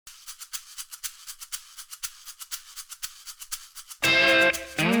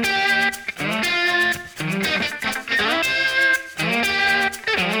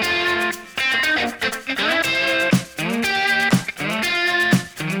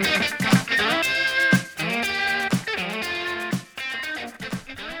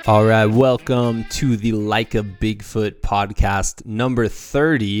All right, welcome to the Like a Bigfoot podcast number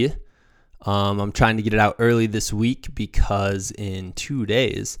 30. I'm trying to get it out early this week because in 2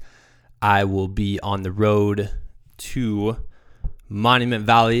 days I will be on the road to Monument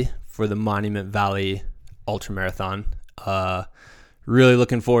Valley for the Monument Valley Ultramarathon. Really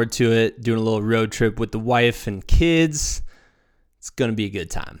looking forward to it, doing a little road trip with the wife and kids. It's going to be a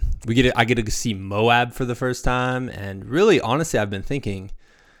good time. I get to see Moab for the first time, and really, honestly, I've been thinking,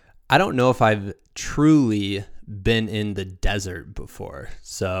 I don't know if I've truly been in the desert before.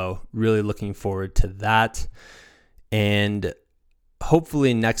 So really looking forward to that. And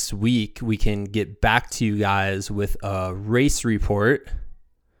hopefully next week we can get back to you guys with a race report.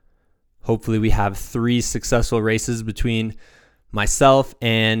 Hopefully we have 3 successful races between myself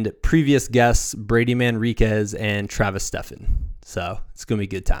and previous guests, Brady Manriquez and Travis Steffen. So it's going to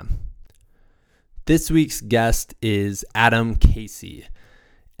be a good time. This week's guest is Adam Casey.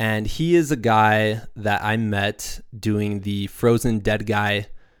 And he is a guy that I met doing the Frozen Dead Guy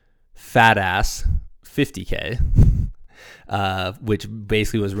Fat Ass 50K, which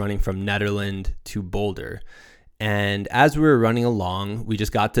basically was running from Nederland to Boulder. And as we were running along, we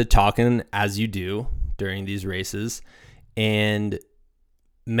just got to talking, as you do during these races. And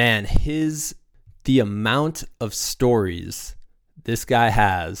man, the amount of stories this guy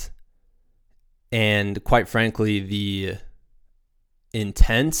has, and quite frankly, the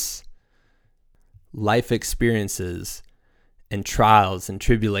intense life experiences and trials and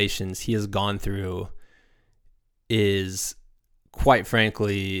tribulations he has gone through is, quite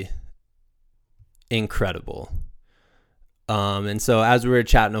frankly, incredible. And so as we were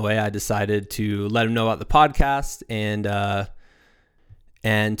chatting away, I decided to let him know about the podcast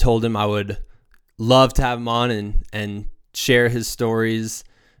and told him I would love to have him on and share his stories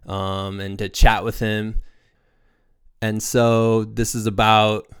and to chat with him. And so this is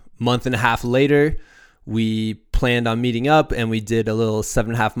about a month and a half later. We planned on meeting up and we did a little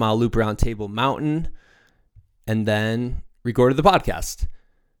 7.5 mile loop around Table Mountain and then recorded the podcast.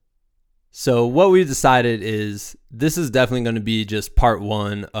 So what we decided is this is definitely going to be just part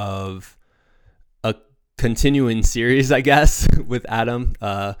 1 of a continuing series, I guess, with Adam.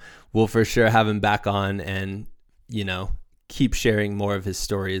 We'll for sure have him back on and, keep sharing more of his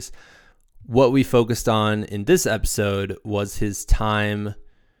stories. What we focused on in this episode was his time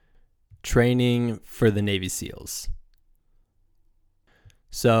training for the Navy SEALs.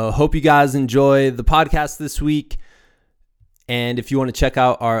 So hope you guys enjoy the podcast this week. And if you want to check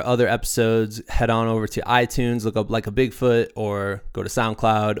out our other episodes, head on over to iTunes, look up Like a Bigfoot, or go to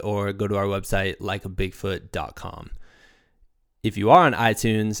SoundCloud, or go to our website, likeabigfoot.com. If you are on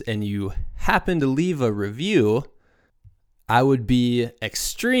iTunes and you happen to leave a review, I would be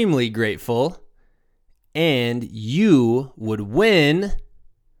extremely grateful, and you would win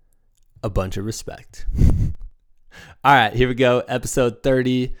a bunch of respect. All right, here we go. Episode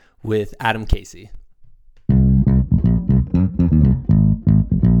 30 with Adam Casey.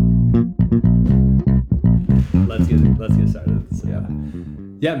 Let's get started.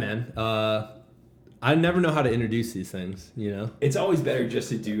 Yeah, man. I never know how to introduce these things, It's always better just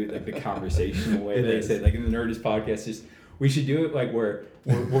to do it like the conversational way. They say, like in the Nerdist podcast, we should do it like where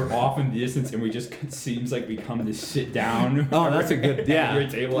we're off in the distance and we just seems like we come to sit down. Oh, that's a good at your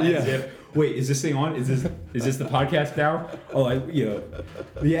table as if, wait, is this thing on? Is this the podcast now? Oh, yeah.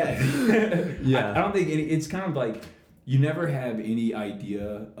 Yeah. I don't think it's kind of like you never have any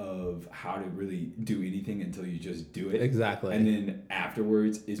idea of how to really do anything until you just do it. Exactly. And then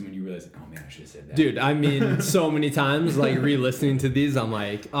afterwards is when you realize, oh man, I should have said that. Dude, I mean, so many times, like re-listening to these, I'm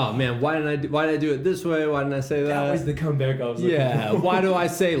like, oh man, why did I do it this way? Why didn't I say that? That was the comeback I was looking for. Why do I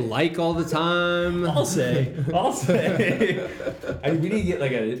say like all the time? I'll say. I need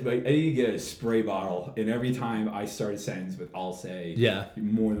to get a spray bottle, and every time I start a sentence with "I'll say," you're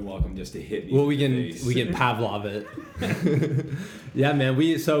more than welcome just to hit me. Well, we can Pavlov it. Yeah, man.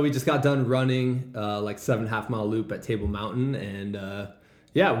 We just got done running like 7.5 mile loop at Table Mountain, and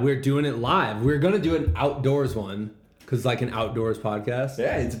we're doing it live. We're gonna do an outdoors one because like an outdoors podcast.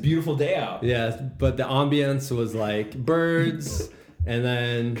 Yeah, it's a beautiful day out. Yeah, but the ambience was like birds. And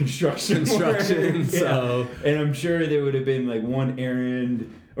then construction. So, and I'm sure there would have been like one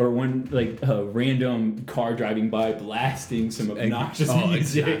errand or one like random car driving by blasting some obnoxious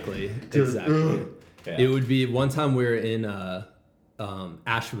music. Exactly. Yeah. It would be one time we were in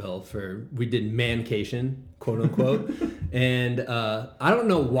Asheville we did mancation, quote unquote, and I don't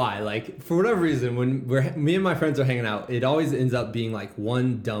know why. Like for whatever reason, when me and my friends are hanging out, it always ends up being like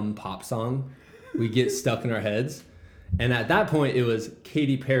one dumb pop song we get stuck in our heads. And at that point, it was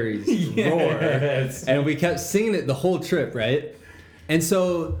Katy Perry's Roar. And we kept singing it the whole trip, right? And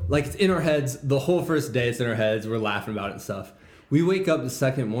so, like, it's in our heads. The whole first day, it's in our heads. We're laughing about it and stuff. We wake up the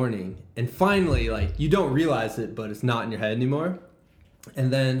second morning, and finally, like, you don't realize it, but it's not in your head anymore.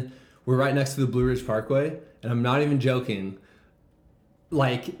 And then we're right next to the Blue Ridge Parkway, and I'm not even joking.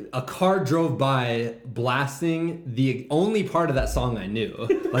 Like, a car drove by blasting the only part of that song I knew,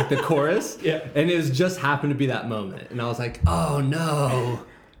 like the chorus. Yeah. And it was just happened to be that moment. And I was like, oh no.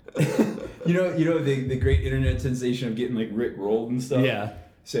 You know the great internet sensation of getting like Rick rolled and stuff. Yeah.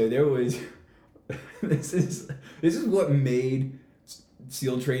 So there was this is what made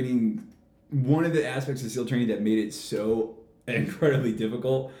SEAL training, one of the aspects of SEAL training that made it so incredibly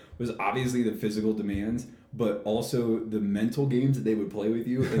difficult was obviously the physical demands, but also the mental games that they would play with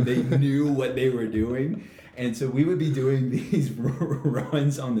you, and they knew what they were doing. And so we would be doing these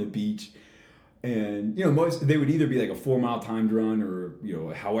runs on the beach, and they would either be like a 4-mile timed run or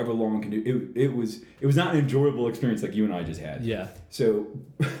however long can do. It was not an enjoyable experience like you and I just had. Yeah. So,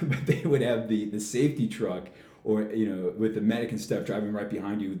 but they would have the safety truck, or with the medic and stuff driving right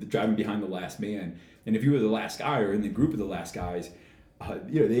behind you, driving behind the last man. And if you were the last guy or in the group of the last guys,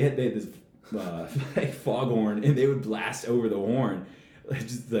 they had this like foghorn, and they would blast over the horn,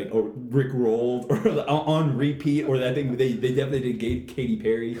 just like Rick rolled or on repeat, or that thing they definitely did Katy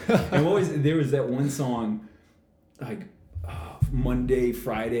Perry. And there was that one song like Monday,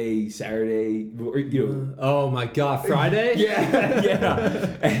 Friday, Saturday, Oh my God, Friday?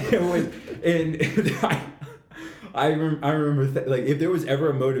 yeah. And it was, and I remember like if there was ever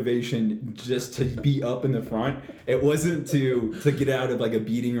a motivation just to be up in the front, it wasn't to get out of like a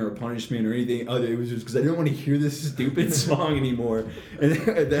beating or a punishment or anything other. It was just because I didn't want to hear this stupid song anymore. And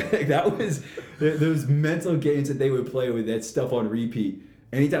that was those mental games that they would play with that stuff on repeat.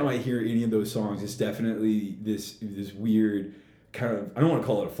 Anytime I hear any of those songs, it's definitely this weird kind of, I don't want to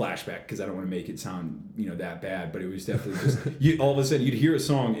call it a flashback because I don't want to make it sound that bad, but it was definitely just all of a sudden you'd hear a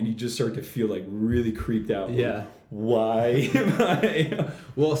song and you just start to feel like really creeped out. Yeah. Why am I?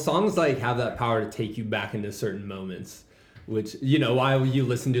 Well, songs like have that power to take you back into certain moments, which why you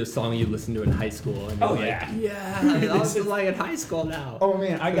listen to a song you listened to in high school and you're I was like in high school now. Oh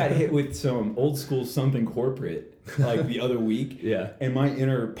man, I got hit with some old school something corporate like the other week. Yeah. And my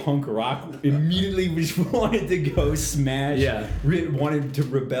inner punk rock immediately just wanted to go smash. Yeah. Wanted to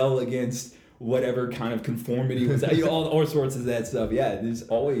rebel against whatever kind of conformity was all sorts of that stuff. Yeah, there's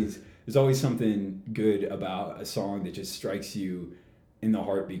always something good about a song that just strikes you in the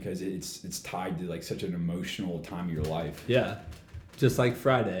heart because it's tied to like such an emotional time of your life. Yeah. Just like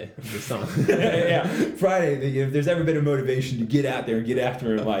Friday, the song. Yeah, Friday. If there's ever been a motivation to get out there and get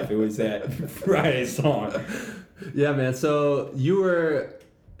after in life, it was that Friday song. Yeah, man. So you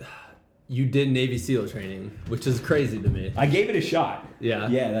did Navy SEAL training, which is crazy to me. I gave it a shot. Yeah.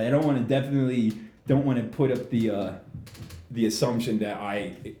 Yeah, I don't want to put up the assumption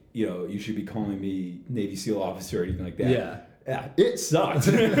that you should be calling me Navy SEAL officer or anything like that. Yeah, it sucked.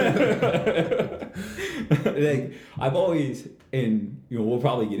 Like I've always, and we'll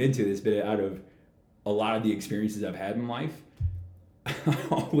probably get into this, but out of a lot of the experiences I've had in life, I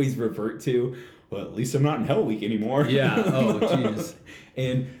always revert to, well, at least I'm not in Hell Week anymore. Yeah. Oh, jeez.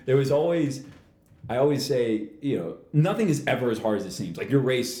 And there was always, I always say, nothing is ever as hard as it seems. Like your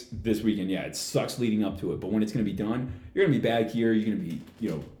race this weekend, yeah, it sucks leading up to it, but when it's going to be done, you're going to be back here. You're going to be,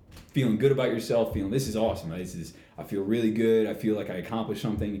 feeling good about yourself, feeling this is awesome. I feel really good. I feel like I accomplished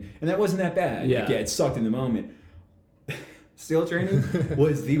something, and that wasn't that bad. Yeah. Like, yeah, it sucked in the moment. SEAL training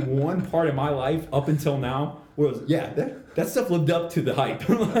was the one part of my life up until now where it was, that stuff lived up to the hype.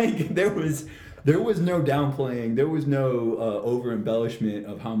 Like there was no downplaying. There was no over embellishment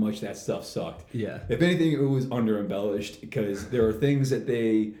of how much that stuff sucked. Yeah. If anything, it was under embellished because there are things that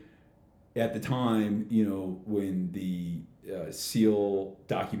they, at the time, when the SEAL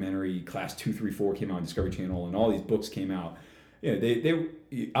documentary Class 234 came out on Discovery Channel and all these books came out. They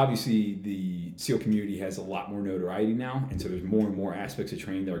obviously the SEAL community has a lot more notoriety now, and so there's more and more aspects of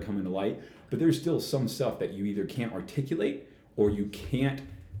training that are coming to light. But there's still some stuff that you either can't articulate or you can't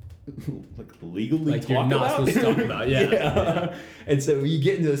legally like talk you're not about. supposed to talk about. Yeah. And so you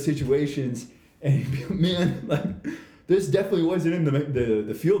get into those situations, and man, like. This definitely wasn't in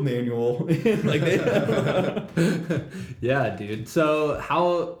the field manual. Yeah, dude. So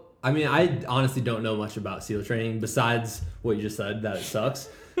I honestly don't know much about SEAL training besides what you just said, that it sucks.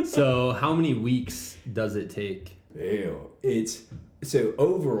 So how many weeks does it take? It's so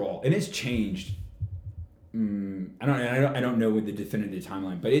overall, and it's changed. I don't know with the definitive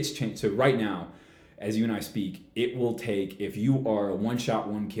timeline, but it's changed. So right now, as you and I speak, it will take, if you are a one shot,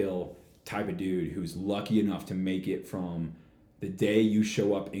 one kill type of dude who's lucky enough to make it from the day you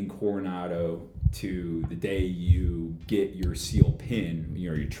show up in Coronado to the day you get your SEAL pin,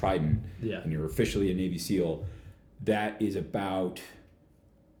 your Trident, and you're officially a Navy SEAL, that is about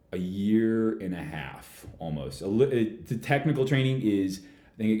a year and a half almost. The technical training is,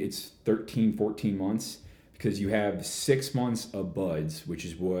 I think it's 13, 14 months, because you have 6 months of BUDS, which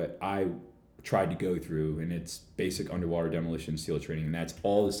is what I tried to go through, and it's basic underwater demolition SEAL training, and that's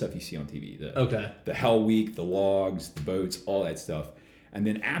all the stuff you see on TV. The Hell Week, the logs, the boats, all that stuff. And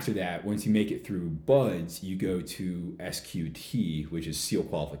then after that, once you make it through BUDS, you go to SQT, which is SEAL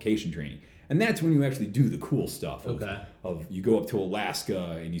qualification training. And that's when you actually do the cool stuff. Of you go up to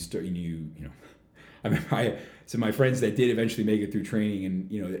Alaska and you start, so my friends that did eventually make it through training,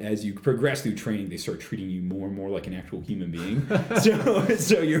 and as you progress through training, they start treating you more and more like an actual human being.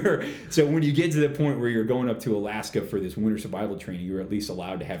 so when you get to the point where you're going up to Alaska for this winter survival training, you're at least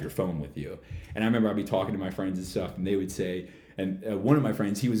allowed to have your phone with you. And I remember I'd be talking to my friends and stuff, and they would say, and one of my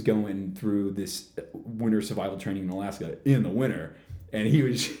friends, he was going through this winter survival training in Alaska in the winter, and he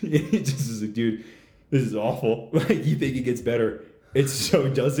just was like, dude, this is awful. Like, you think it gets better. It so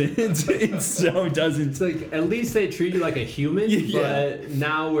doesn't. It so doesn't. It's like, at least they treat you like a human, but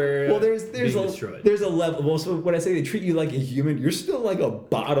now we're there's a level. Well, so when I say they treat you like a human, you're still like a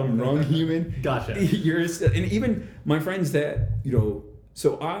bottom rung human. Gotcha. And even my friends that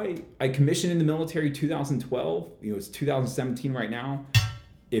so I commissioned in the military 2012. It's 2017 right now.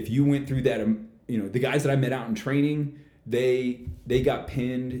 If you went through that, the guys that I met out in training, they got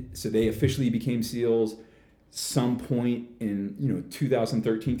pinned, so they officially became SEALs some point in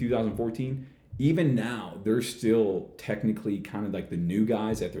 2013, 2014. Even now, they're still technically kind of like the new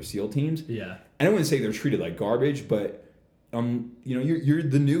guys at their SEAL teams. Yeah. I don't want to say they're treated like garbage, but you're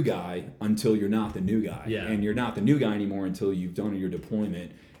the new guy until you're not the new guy. Yeah. And you're not the new guy anymore until you've done your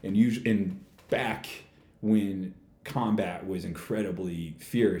deployment. And back when combat was incredibly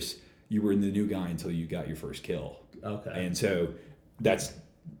fierce, you were the new guy until you got your first kill. Okay. And so that's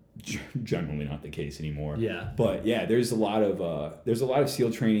generally not the case anymore. Yeah. But yeah, there's a lot of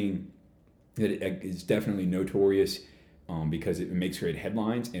SEAL training that is definitely notorious because it makes great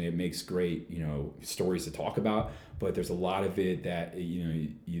headlines and it makes great stories to talk about. But there's a lot of it that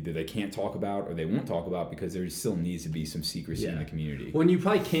either they can't talk about or they won't talk about because there still needs to be some secrecy in the community. When you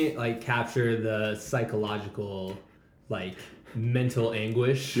probably can't capture the psychological mental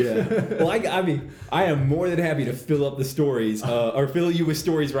anguish. Yeah. Well, I am more than happy to fill up the stories or fill you with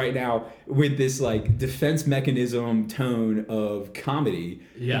stories right now with this defense mechanism tone of comedy.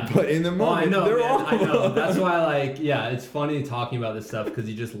 Yeah. But in the moment, they're all. I know. That's why it's funny talking about this stuff because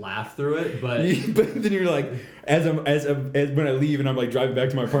you just laugh through it. But then you're like, as when I leave and I'm driving back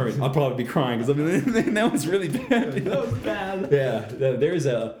to my apartment, I'll probably be crying because that was really bad. That was bad.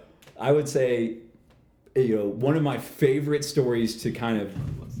 Yeah. I would say, one of my favorite stories to kind of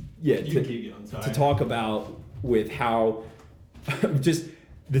to talk about with how just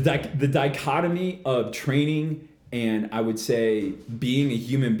the dichotomy of training and I would say being a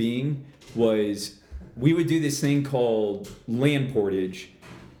human being was we would do this thing called land portage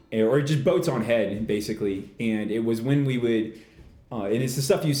or just boats on head basically, and it was when we would and it's the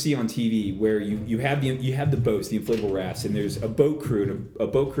stuff you see on TV where you have the boats, the inflatable rafts, and there's a boat crew, and a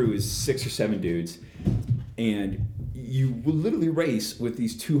boat crew is 6 or 7 dudes, and you will literally race with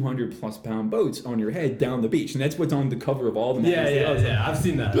these 200+ pound boats on your head down the beach, and that's what's on the cover of all the magazines. Yeah. I've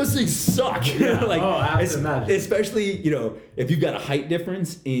seen that. Those things suck. Yeah. I have to imagine. Especially if you've got a height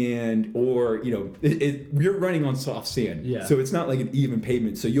difference or you're running on soft sand. Yeah. So it's not like an even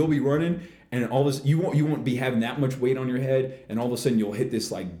pavement. So you'll be running. And all this, you won't be having that much weight on your head, and all of a sudden you'll hit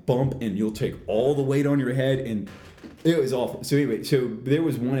this bump, and you'll take all the weight on your head, and it was awful. So anyway, there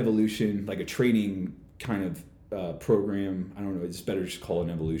was one evolution, a training kind of program. I don't know, it's better just call it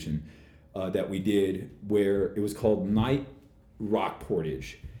an evolution that we did where it was called night rock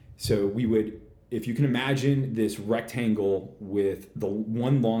portage. So we would, if you can imagine this rectangle with the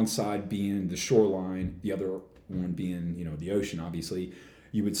one long side being the shoreline, the other one being the ocean, obviously.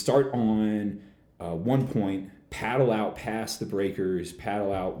 You would start on one point, paddle out past the breakers,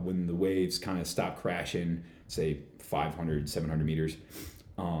 paddle out when the waves kind of stop crashing, say 500, 700 meters.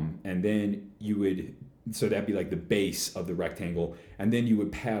 And then you would, so that'd be the base of the rectangle. And then you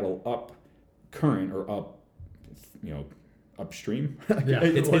would paddle up current or up, upstream. Yeah,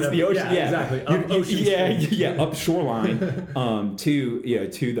 it's the ocean. Yeah, exactly. Up shoreline to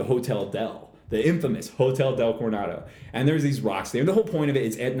the Hotel Del. The infamous Hotel Del Coronado, and there's these rocks there. And the whole point of it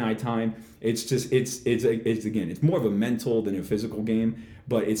is at nighttime. It's more of a mental than a physical game,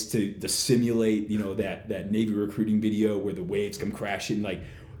 but it's to simulate that Navy recruiting video where the waves come crashing.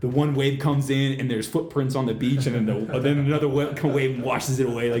 the one wave comes in and there's footprints on the beach, and then another wave washes it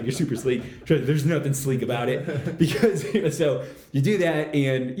away like you're super sleek. There's nothing sleek about it, because so you do that,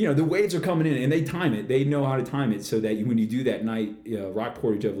 and the waves are coming in and they time it. They know how to time it so that when you do that night rock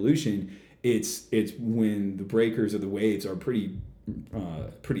portage evolution, it's when the breakers or the waves are pretty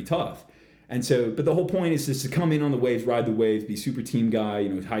tough. And so, but the whole point is just to come in on the waves, ride the waves, be super team guy,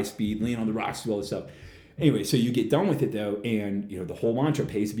 high speed, lean on the rocks, do all this stuff. Anyway, so you get done with it though, and the whole mantra,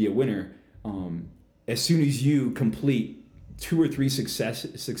 pays to be a winner. As soon as you complete 2 or 3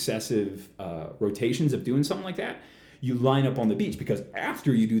 successive rotations of doing something like that, you line up on the beach, because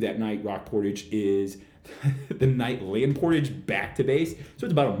after you do that night rock portage is the night land portage back to base. So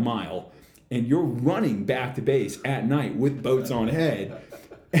it's about a mile, and you're running back to base at night with boats on ahead.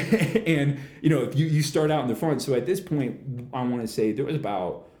 And if you start out in the front, so at this point, I want to say there was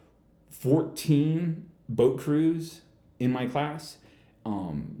about 14 boat crews in my class,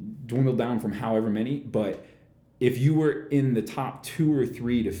 dwindled down from however many. But if you were in the top 2 or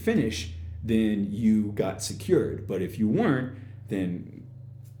 3 to finish, then you got secured. But if you weren't, then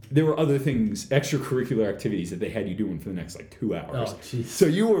there were other things, extracurricular activities that they had you doing for the next 2 hours. Oh, jeez. So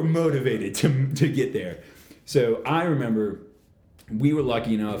you were motivated to get there. So I remember we were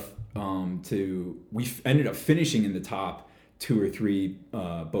lucky enough we ended up finishing in the top 2 or 3,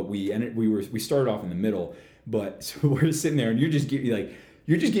 but we started off in the middle. But so we're sitting there, and you're just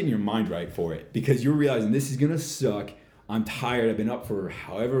getting your mind right for it, because you're realizing this is gonna suck. I'm tired. I've been up for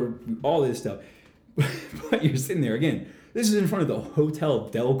however, all this stuff. But you're sitting there again. This is in front of the Hotel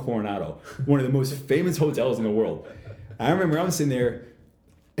Del Coronado, one of the most famous hotels in the world. I remember I was sitting there,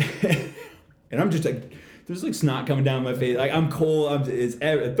 and I'm just there's snot coming down my face. I'm cold.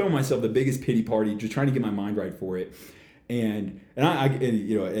 I throw myself the biggest pity party, just trying to get my mind right for it. And I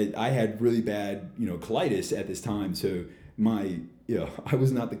had really bad colitis at this time, so I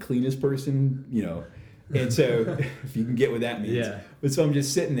was not the cleanest person, and so if you can get what that means. Yeah. But so I'm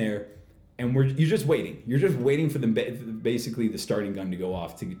just sitting there, and you're just waiting. You're just waiting for basically the starting gun to go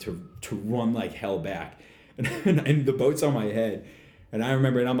off to run like hell back, and the boat's on my head. And I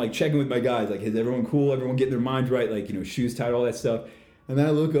remember, and I'm checking with my guys, is everyone cool? Everyone getting their minds right? Shoes tied, all that stuff. And then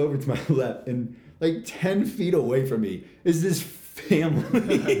I look over to my left, and 10 feet away from me is this family,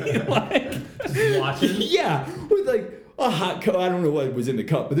 just watching. Yeah, with a hot cup. I don't know what was in the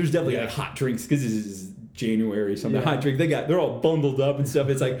cup, but there's definitely hot drinks, because this is January or something. Yeah. Hot drink. They're all bundled up and stuff.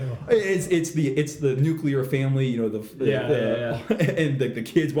 It's it's the nuclear family, and the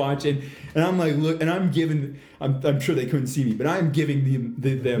kids watching, and I'm look, and I'm sure they couldn't see me, but I'm giving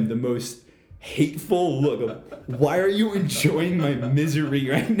them the most hateful look of, why are you enjoying my misery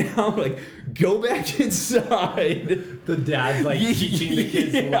right now? Go back inside. The dad's teaching the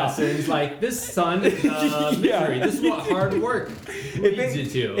kids lessons, this son misery. This is what hard work leads you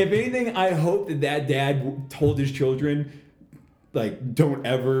to. If anything, I hope that dad told his children, don't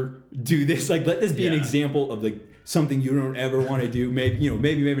ever do this. Let this be an example of something you don't ever want to do.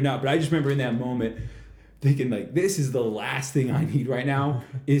 Maybe not. But I just remember in that moment thinking, this is the last thing I need right now,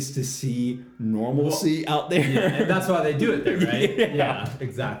 is to see normalcy out there. Yeah, and that's why they do it there, right? Yeah.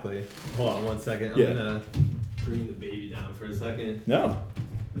 Exactly. Hold on 1 second. I'm gonna bring the baby down for a second. No.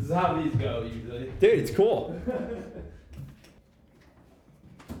 This is how these go usually. Dude, it's cool.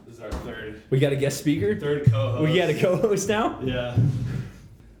 This is our third. We got a guest speaker? Third co-host. We got a co-host now? Yeah.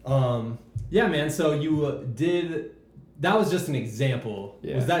 Yeah, man. So you did. That was just an example.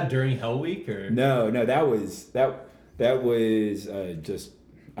 Yeah. Was that during Hell Week or? No. That was just,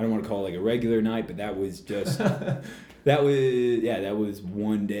 I don't want to call it a regular night, but that was just that was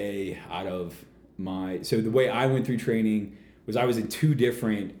one day out of my. So the way I went through training was I was in 2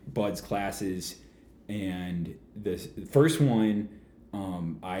 different BUD/S classes, and the first one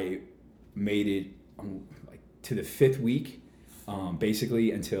I made it to the 5th week, basically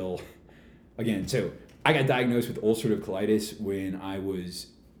until again. So I got diagnosed with ulcerative colitis when I was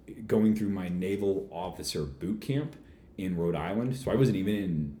going through my naval officer boot camp in Rhode Island. So I wasn't even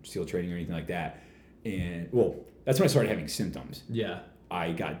in SEAL training or anything like that. And that's when I started having symptoms. Yeah.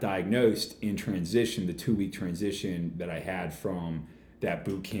 I got diagnosed in transition, the 2-week transition that I had from that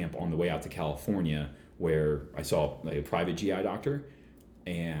boot camp on the way out to California, where I saw a private GI doctor.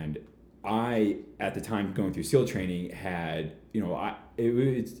 And I, at the time going through SEAL training, had,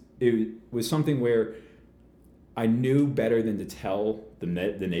 it was something where I knew better than to tell the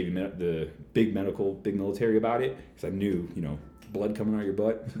Navy, the big military about it, because I knew, blood coming out of your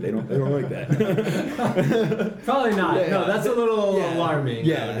butt. They don't like that. Probably not. Yeah, no, that's a little alarming.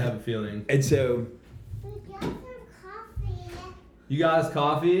 Yeah, I would have a feeling. And so. We got some coffee. You got us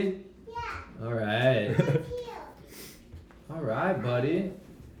coffee? Yeah. All right. Thank you. All right, buddy.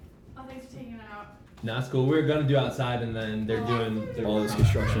 thanks for taking it out. No, that's cool. We were gonna do outside, and then they're doing All this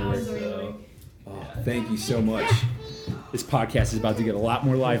construction work. So, Oh, thank you so much. This podcast is about to get a lot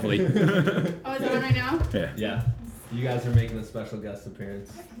more lively. Oh, is it on right now? Yeah. yeah, you guys are making a special guest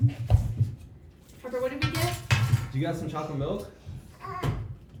appearance. Harper, what did we get? You got some chocolate milk? Harper,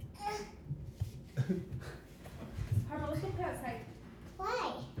 let's go play outside.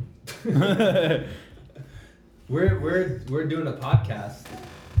 Why? We're doing a podcast.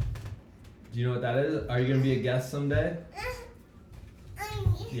 Do you know what that is? Are you gonna be a guest someday?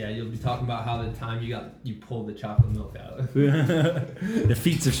 Yeah, you'll be talking about how the time you pulled the chocolate milk out. The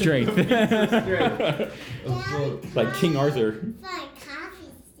feats of strength. Like King Arthur. For a coffee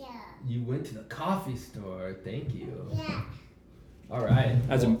store. You went to the coffee store. Thank you. Yeah. All right.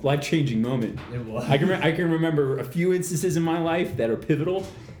 That's a life-changing moment. It was. I can remember a few instances in my life that are pivotal.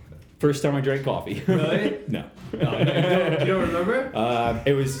 First time I drank coffee. Really? No. No, you don't remember?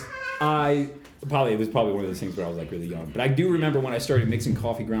 It was probably one of those things where I was like really young. But I do remember when I started mixing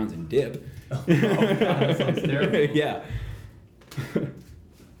coffee grounds and dip. Oh, God, that sounds terrible. Yeah.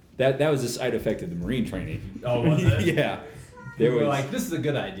 That was a side effect of the Marine training. Oh, was it? Yeah. They were like, this is a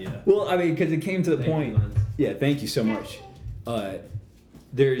good idea. Well, I mean, because it came to the Thank you, point. Lance. Yeah, thank you so much.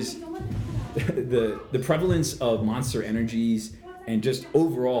 There's the prevalence of Monster Energies and just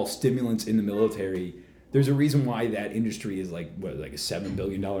overall stimulants in the military. There's a reason why that industry is like a $7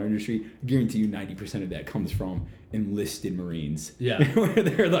 billion industry. I guarantee you 90% of that comes from enlisted Marines. Yeah. Where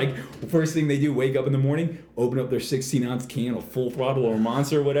they're like, first thing they do, wake up in the morning, open up their 16-ounce can of Full Throttle or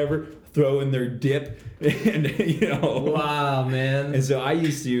Monster or whatever, throw in their dip, and Wow, man. And so I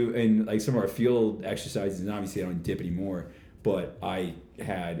used to, in like some of our field exercises, and obviously I don't dip anymore, but I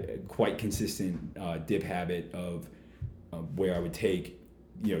had a quite consistent dip habit of where I would take,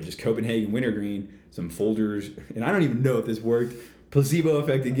 just Copenhagen Wintergreen, some Folgers, and I don't even know if this worked. Placebo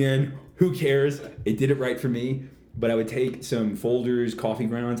effect again, who cares? It did it right for me. But I would take some Folgers coffee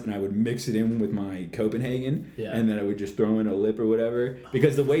grounds and I would mix it in with my Copenhagen, and then I would just throw in a lip or whatever.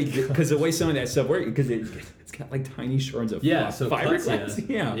 Because the way some of that stuff works, because it's got like tiny shards of so fiberglass.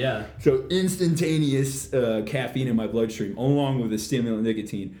 Yeah. So instantaneous caffeine in my bloodstream, along with the stimulant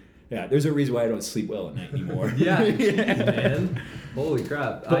nicotine. Yeah, there's a reason why I don't sleep well at night anymore. Yeah, man. Holy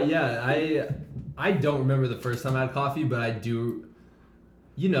crap. I don't remember the first time I had coffee, but I do.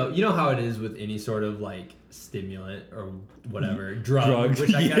 You know how it is with any sort of like stimulant or whatever drug,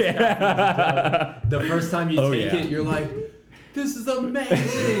 which I guess the first time you take it, you're like, this is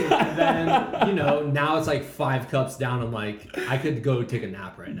amazing. And then now it's like 5 cups down. I'm like, I could go take a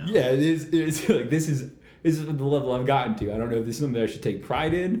nap right now. Yeah, it is. It's like this is the level I've gotten to. I don't know if this is something I should take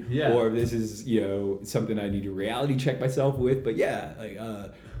pride in, or if this is something I need to reality check myself with. But yeah, like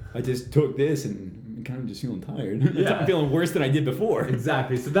I just took this and I'm kind of just feeling tired. Yeah. I'm feeling worse than I did before.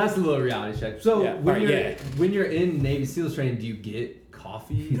 Exactly. So that's a little reality check. So when you're in Navy SEALs training, do you get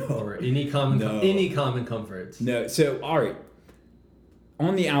coffee or any common comforts? No. So all right,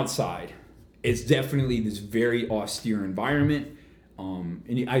 on the outside, it's definitely this very austere environment.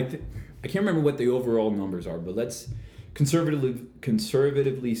 And I can't remember what the overall numbers are, but let's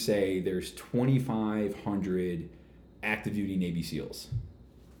conservatively say there's 2,500 active duty Navy SEALs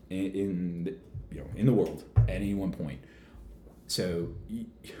in the world at any one point. So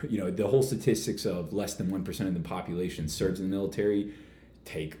the whole statistics of less than 1% of the population serves in the military,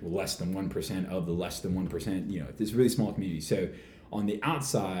 take less than 1% of the less than 1%. This really small community. So on the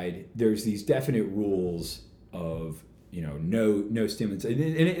outside, there's these definite rules of no stimulants,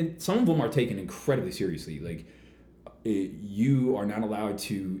 and some of them are taken incredibly seriously. Like you are not allowed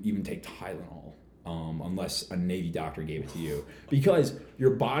to even take Tylenol unless a Navy doctor gave it to you, because your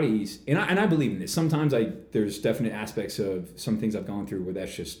body's and I believe in this. Sometimes there's definite aspects of some things I've gone through where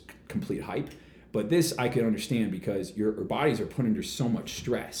that's just complete hype, but this I can understand because your bodies are put under so much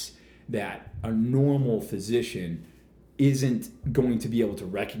stress that a normal physician isn't going to be able to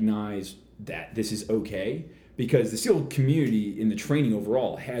recognize that this is okay. Because the SEAL community in the training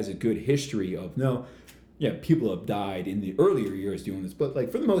overall has a good history of people have died in the earlier years doing this, but like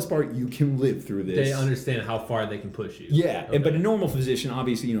for the most part, you can live through this. They understand how far they can push you. Yeah, okay. But a normal physician,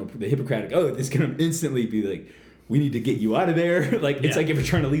 obviously, the Hippocratic, this can instantly be like, we need to get you out of there. Like it's like if you're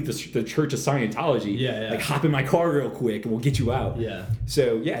trying to leave the Church of Scientology, like hop in my car real quick and we'll get you out. Yeah.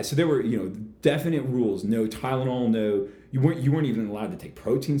 So there were definite rules. No Tylenol. No, you weren't even allowed to take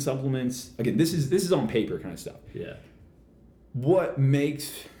protein supplements. Again, this is on paper kind of stuff. Yeah. What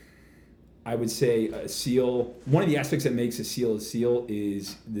makes, I would say, a SEAL, one of the aspects that makes a SEAL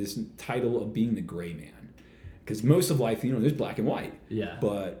is this title of being the gray man. Because most of life, there's black and white. Yeah.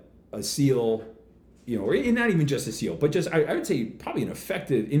 But a SEAL or not even just a SEAL, but just I would say probably an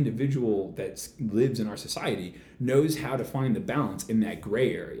effective individual that lives in our society knows how to find the balance in that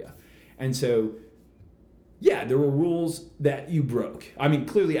gray area. And so, yeah, there were rules that you broke. I mean,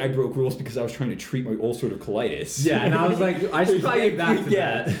 clearly I broke rules because I was trying to treat my ulcerative colitis. Yeah, and I was like, I should probably get back to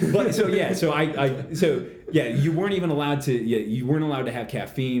that. But so you weren't even allowed to. Yeah, you weren't allowed to have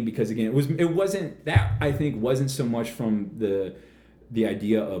caffeine because again, it wasn't that. I think wasn't so much from the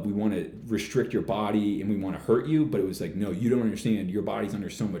idea of we want to restrict your body and we want to hurt you, but it was like, no, you don't understand. Your body's under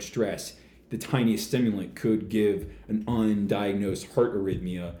so much stress. The tiniest stimulant could give an undiagnosed heart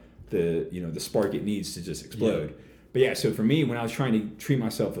arrhythmia the spark it needs to just explode. Yeah. But yeah, so for me, when I was trying to treat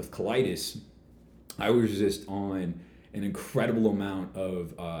myself with colitis, I was just on an incredible amount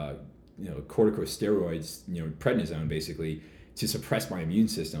of corticosteroids, prednisone basically, to suppress my immune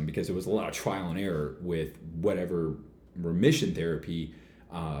system because it was a lot of trial and error with whatever remission therapy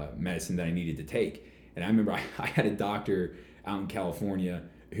medicine that I needed to take. And I remember I had a doctor out in California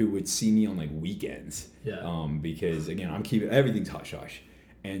who would see me on like weekends. Yeah. Because again, I'm keeping everything's hush hush.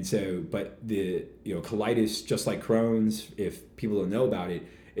 And so, but the colitis, just like Crohn's, if people don't know about it,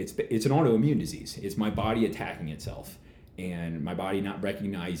 it's an autoimmune disease. It's my body attacking itself, and my body not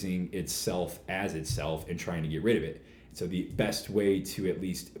recognizing itself as itself and trying to get rid of it. So the best way to at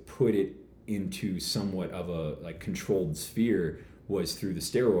least put it into somewhat of a like controlled sphere was through the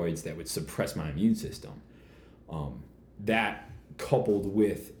steroids that would suppress my immune system. That coupled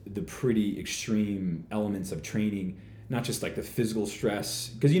with the pretty extreme elements of training, not just like the physical stress,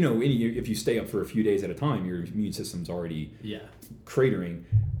 because if you stay up for a few days at a time, your immune system's already cratering.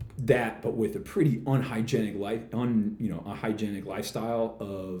 That, but with a pretty unhygienic lifestyle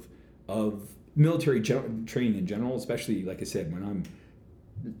of military training in general, especially like I said, when I'm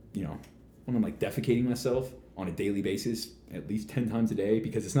like defecating myself on a daily basis, at least 10 times a day,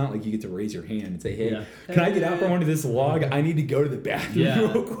 because it's not like you get to raise your hand and say, hey, can I get out from under this log? I need to go to the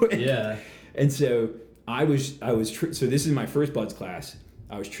bathroom real quick. Yeah. And so so this is my first BUD/S class.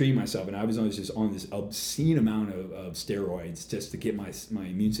 I was treating myself, and I was just on this obscene amount of steroids just to get my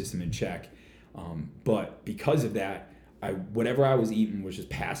immune system in check. But because of that, whatever I was eating was just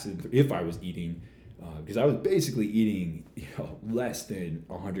passive. If I was eating, because I was basically eating less than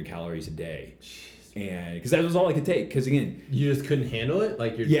 100 calories a day. And because that was all I could take. Because again, you just couldn't handle it,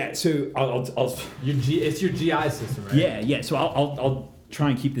 So it's your GI system, right? Yeah. So I'll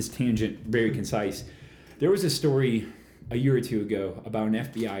try and keep this tangent very concise. There was a story a year or two ago about an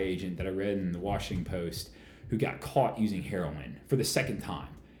FBI agent that I read in the Washington Post who got caught using heroin for the second time,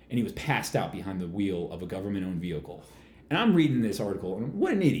 and he was passed out behind the wheel of a government-owned vehicle. And I'm reading this article, and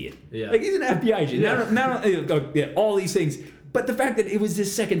what an idiot! Yeah. Like he's an FBI agent. Yeah. All these things, but the fact that it was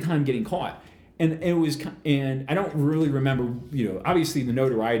his second time getting caught. And I don't really remember, obviously the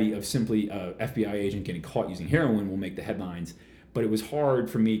notoriety of simply a FBI agent getting caught using heroin will make the headlines, but it was hard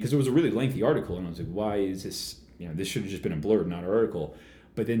for me because it was a really lengthy article, and I was like, why is this, this should have just been a blurb, not an article.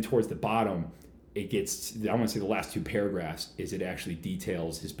 But then towards the bottom, it gets, I want to say the last two paragraphs is it actually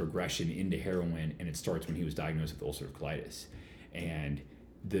details his progression into heroin, and it starts when he was diagnosed with ulcerative colitis. And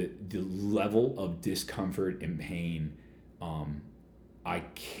the level of discomfort and pain, I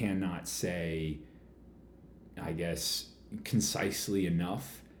cannot say, I guess, concisely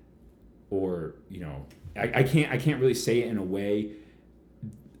enough, or I can't really say it in a way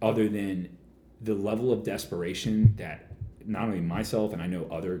other than the level of desperation that not only myself and I know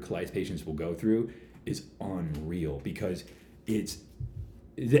other colitis patients will go through is unreal, because it's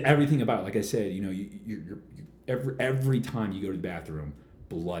everything about it. Like I said, you're every time you go to the bathroom,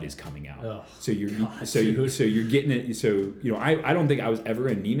 blood is coming out. Oh, so you're getting it. So I don't think I was ever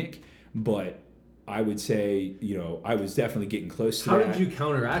anemic, but I would say I was definitely getting close to that. How did you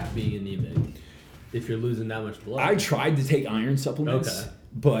counteract being anemic if you're losing that much blood? I tried to take iron supplements,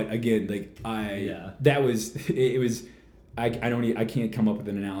 but again, I can't come up with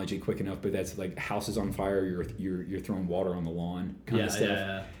an analogy quick enough, but that's like house is on fire, you're throwing water on the lawn kind of stuff.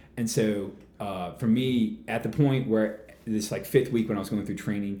 Yeah. And so for me, at the point where this like fifth week when I was going through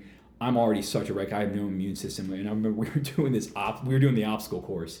training, I'm already such a wreck. I have no immune system, and I remember we were doing the obstacle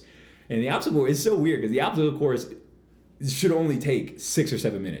course, and the obstacle is so weird because the obstacle course should only take 6 or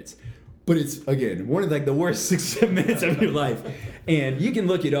 7 minutes. But it's, again, one of like the worst 6 or 7 minutes of your life. And you can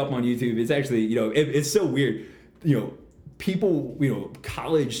look it up on YouTube. It's actually, it's so weird. People,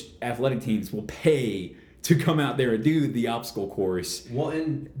 college athletic teams will pay to come out there and do the obstacle course. Well,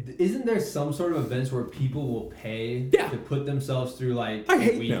 and isn't there some sort of events where people will pay to put themselves through like I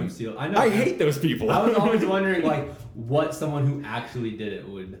hate them. I hate those people. I was always wondering like what someone who actually did it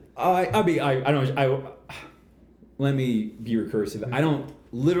would. Let me be recursive.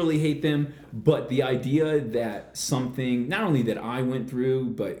 literally hate them, but the idea that something, not only that I went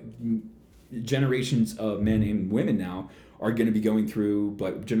through, but generations of men and women now are going to be going through,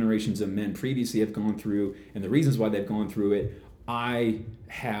 but generations of men previously have gone through, and the reasons why they've gone through it, I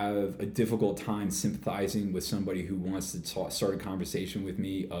have a difficult time sympathizing with somebody who wants to start a conversation with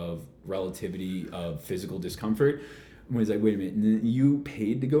me of relativity of physical discomfort. When it's like, wait a minute, you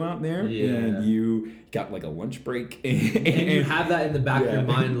paid to go out there, and you got like a lunch break, and you have that in the back of your Yeah.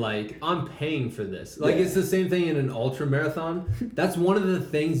 mind, like, I'm paying for this. Like, it's the same thing in an ultra marathon. That's one of the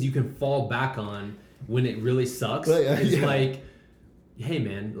things you can fall back on when it really sucks. It's like, hey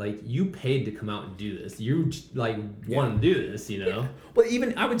man, like, you paid to come out and do this. You like want to do this, you know? Yeah. Well,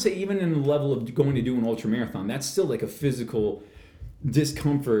 even I would say even in the level of going to do an ultra marathon, that's still like a physical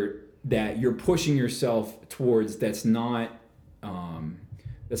discomfort that you're pushing yourself towards. That's not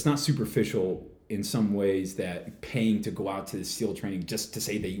superficial in some ways. That paying to go out to the SEAL training just to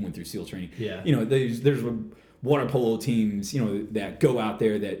say that you went through SEAL training. Yeah. You know, there's water polo teams, you know, that go out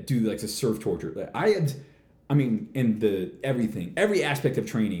there that do like the surf torture. Every aspect of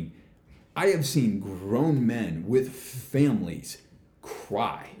training, I have seen grown men with families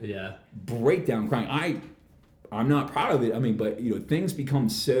cry. Yeah. Break down crying. I'm not proud of it. I mean, but you know, things become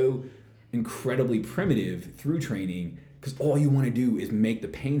so incredibly primitive through training because all you want to do is make the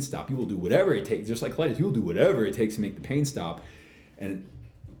pain stop. You will do whatever it takes, just like colitis. You will do whatever it takes to make the pain stop. And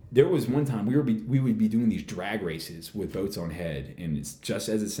there was one time we would be doing these drag races with boats on head, and it's just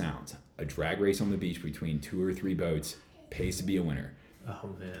as it sounds: a drag race on the beach between 2 or 3 boats pays to be a winner.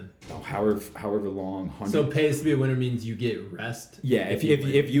 Oh man. However long. 100. So pays to be a winner means you get rest. Yeah, if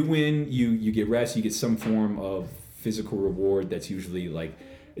you win, you get rest. You get some form of physical reward. That's usually like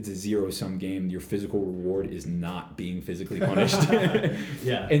it's a zero-sum game. Your physical reward is not being physically punished.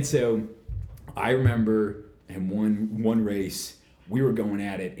 Yeah. And so I remember in one race we were going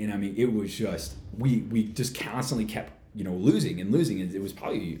at it, and I mean it was just we just constantly kept losing, and it was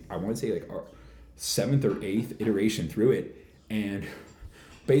probably, I want to say, like our 7th or 8th iteration through it, and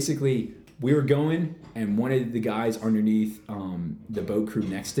basically we were going, and one of the guys underneath the boat crew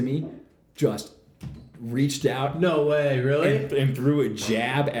next to me just reached out. No way, really? And threw a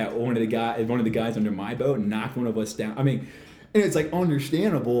jab at one of the guys under my boat and knocked one of us down. I mean, and it's like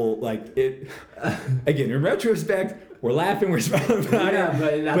understandable. Like it again, in retrospect, we're laughing, we're smiling about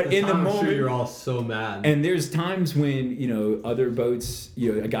it. But in the I'm moment, sure you're all so mad. And there's times when other boats,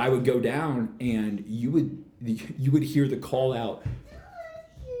 a guy would go down, and you would hear the call out,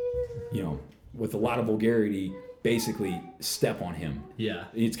 with a lot of vulgarity, basically step on him. Yeah.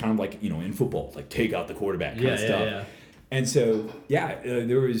 It's kind of like, in football, like take out the quarterback kind of stuff. Yeah. And so,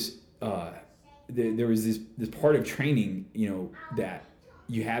 there was this part of training, that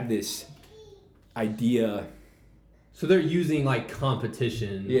you have this idea. So they're using like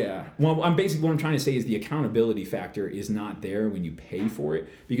competition. Yeah. Well, what I'm trying to say is the accountability factor is not there when you pay for it,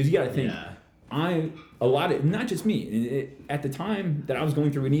 because you got to think. Not just me. At the time that I was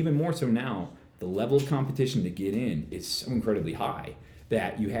going through, and even more so now, the level of competition to get in is so incredibly high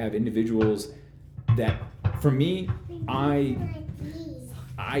that you have individuals that, for me, I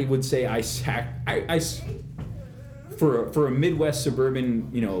would say for a Midwest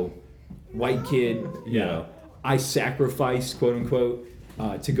suburban, white kid, I sacrificed, quote unquote,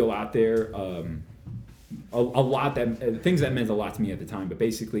 to go out there. A lot things that meant a lot to me at the time, but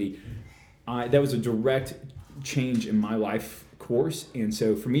basically, that was a direct change in my life course. And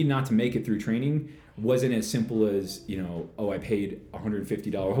so for me not to make it through training wasn't as simple as, I paid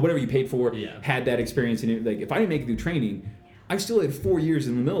 $150, whatever you paid for, had that experience. And like, if I didn't make it through training, I still had 4 years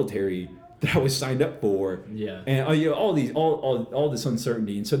in the military that I was signed up for. Yeah. And all this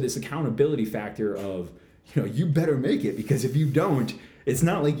uncertainty. And so this accountability factor of, you better make it, because if you don't, it's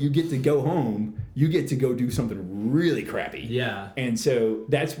not like you get to go home. You get to go do something really crappy. Yeah. And so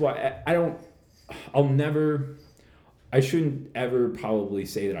that's why I shouldn't ever probably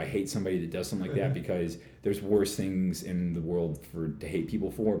say that I hate somebody that does something like that, because there's worse things in the world to hate people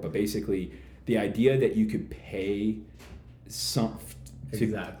for. But basically, the idea that you could pay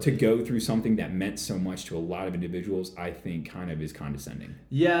to go through something that meant so much to a lot of individuals, I think kind of is condescending.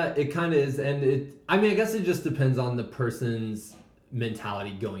 Yeah, it kind of is. And I guess it just depends on the person's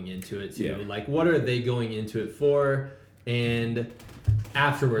mentality going into it too. Yeah. Like, what are they going into it for? And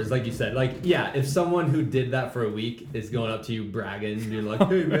afterwards, like you said, if someone who did that for a week is going up to you bragging and you're like,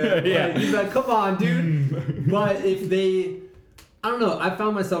 hey man, you're like, come on, dude. But if I don't know, I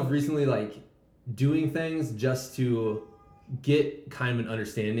found myself recently doing things just to get kind of an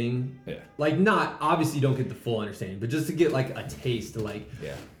understanding. Yeah. Not, obviously you don't get the full understanding, but just to get a taste,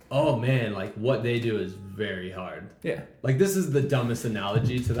 oh man, like what they do is very hard. Yeah. Like this is the dumbest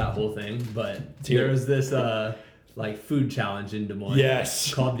analogy to that whole thing, but there was this like food challenge in Des Moines.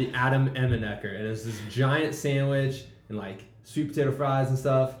 Yes. Called the Adam Emmenecker, and it's this giant sandwich and like sweet potato fries and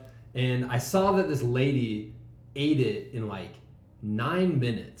stuff. And I saw that this lady ate it in like 9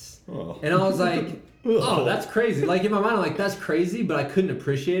 minutes, and I was like, oh, that's crazy. Like in my mind, I'm like, that's crazy, but I couldn't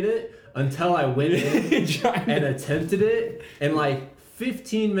appreciate it until I went in and attempted it, and like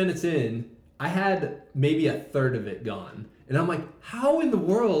 15 minutes in, I had maybe a third of it gone. And I'm like, how in the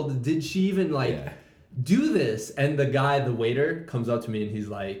world did she even do this? And the waiter comes up to me and he's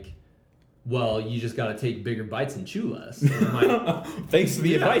like, well, you just got to take bigger bites and chew less. And I'm like, thanks for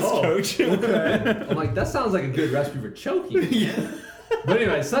the advice, coach. Okay. I'm like, that sounds like a good recipe for choking. Yeah. But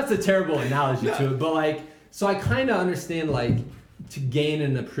anyway, so that's a terrible analogy to it. But like, so I kind of understand like to gain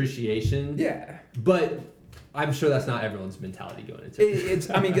an appreciation. Yeah. But I'm sure that's not everyone's mentality going into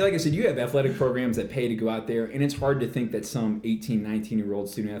it. I mean, like I said, you have athletic programs that pay to go out there, and it's hard to think that some 18, 19-year-old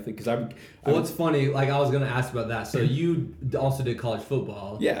student athlete, because well, it's funny, like I was going to ask about that. So you also did college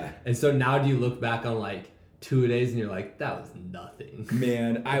football. Yeah. And so now do you look back on like 2-a-days and you're like, that was nothing.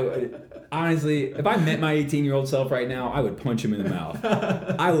 Man, I would, honestly, if I met my 18-year-old self right now, I would punch him in the mouth.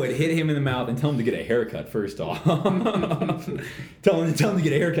 I would hit him in the mouth and tell him to get a haircut first off. tell him to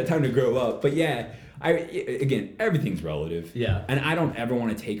get a haircut, time to grow up. But yeah, again, everything's relative. Yeah. And I don't ever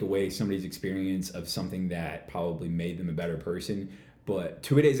want to take away somebody's experience of something that probably made them a better person. But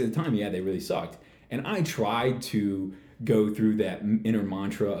 2-a-days at a time, yeah, they really sucked. And I tried to go through that inner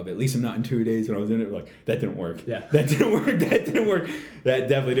mantra of at least I'm not in 2-a-days. When I was in it, like, that didn't work. Yeah. That didn't work. That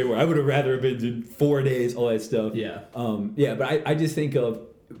definitely didn't work. I would have rather been in 4 days, all that stuff. Yeah. But I just think of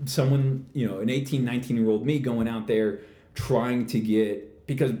someone, an 18, 19-year-old me going out there trying to get,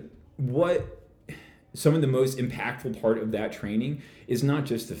 because some of the most impactful part of that training is not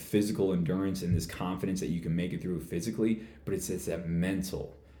just the physical endurance and this confidence that you can make it through physically, but it's that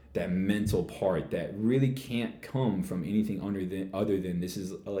mental part that really can't come from anything other than this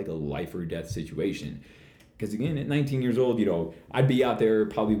is like a life or death situation. Because again, at 19 years old, I'd be out there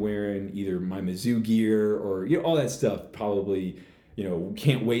probably wearing either my Mizzou gear or all that stuff. Probably,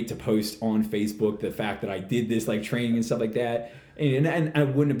 can't wait to post on Facebook the fact that I did this like training and stuff like that. And I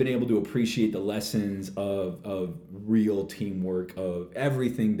wouldn't have been able to appreciate the lessons of real teamwork, of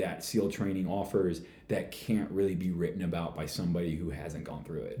everything that SEAL training offers that can't really be written about by somebody who hasn't gone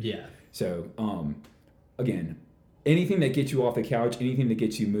through it. Yeah. So, again, anything that gets you off the couch, anything that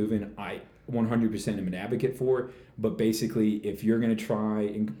gets you moving, I 100% am an advocate for. But basically, if you're going to try,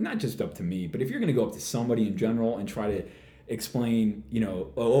 and not just up to me, but if you're going to go up to somebody in general and try to explain, I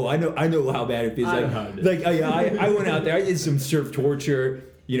know how bad it feels. I went out there, I did some surf torture,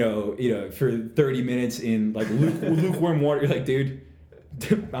 for 30 minutes in like lukewarm water. You're like, dude,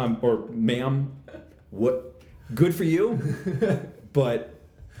 or ma'am, what? Good for you, but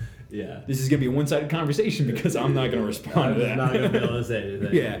yeah, this is gonna be a one-sided conversation because I'm not gonna respond to that. I'm not gonna be able to say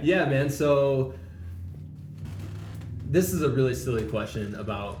anything. Yeah, man. So this is a really silly question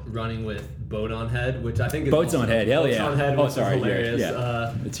about running with boat on head, which I think is boats on head. Hell yeah! On head, which is hilarious.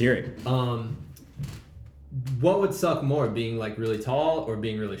 Yeah. Let's hear it. What would suck more, being like really tall or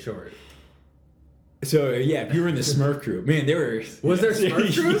being really short? So yeah, if you were in the Smurf crew, man, was there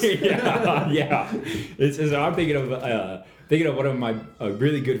Smurf crews? yeah. I'm thinking of one of a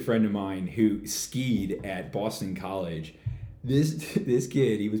really good friend of mine who skied at Boston College. This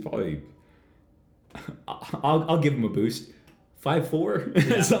kid, he was probably, I'll give him a boost,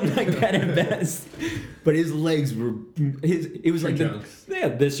 5'4", something like that at best. But his legs were it was like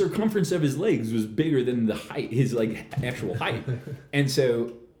the circumference of his legs was bigger than the height, his like actual height. And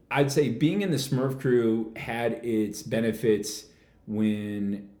so I'd say being in the Smurf crew had its benefits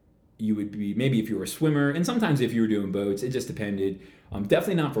when you would be, maybe if you were a swimmer, and sometimes if you were doing boats, it just depended.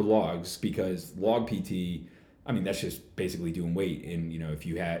 Definitely not for logs, because log PT, I mean, that's just basically doing weight. And, if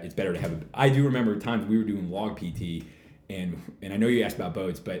you had, it's better to have I do remember times we were doing log PT, and I know you asked about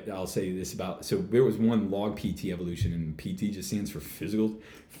boats, but I'll say this so there was one log PT evolution, and PT just stands for physical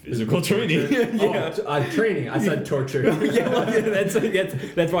training. Training. I said torture.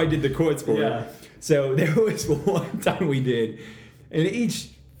 That's why I did the quotes for it. So there was one time we did, and each,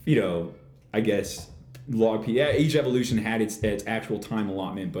 I guess log PT, each evolution had its actual time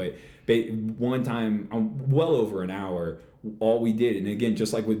allotment, but one time, well over an hour, all we did, and again,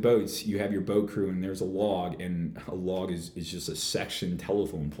 just like with boats, you have your boat crew and there's a log, and a log is just a section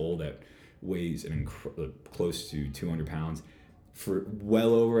telephone pole that weighs close to 200 pounds. For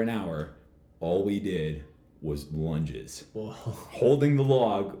well over an hour, all we did was lunges. Whoa. Holding the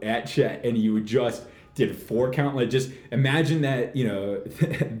log at chest, and you would just did 4 count. Like, just imagine that, you know,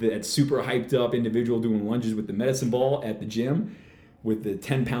 that super hyped up individual doing lunges with the medicine ball at the gym with the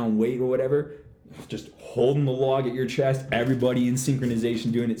 10-pound weight or whatever, just holding the log at your chest, everybody in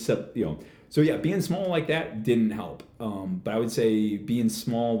synchronization doing it. So, you know, so yeah, being small like that didn't help. But I would say being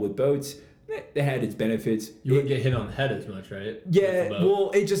small with boats, it had its benefits. You wouldn't get hit on the head as much, right? Yeah,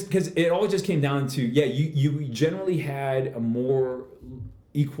 well, it just, because it all just came down to, yeah, you generally had a more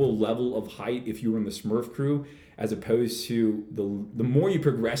equal level of height if you were in the Smurf crew, as opposed to the more you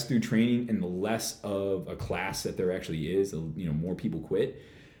progress through training and the less of a class that there actually is, you know, more people quit.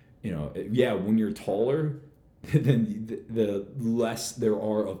 You know, yeah, when you're taller, then the less there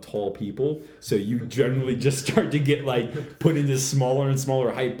are of tall people. So you generally just start to get like put into smaller and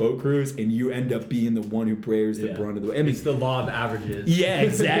smaller height boat crews, and you end up being the one who bears the brunt of the. I mean, it's the law of averages. Yeah,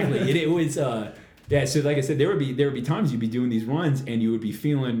 exactly. it was. Yeah. So like I said, there would be times you'd be doing these runs, and you would be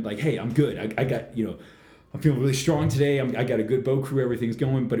feeling like, hey, I'm good. I got, you know, I'm feeling really strong today. I got a good boat crew. Everything's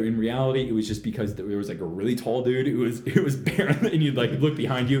going. But in reality, it was just because there was like a really tall dude. It was barren, and you'd like look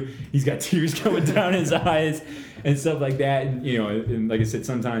behind you. He's got tears coming down his eyes and stuff like that. And you know, and like I said,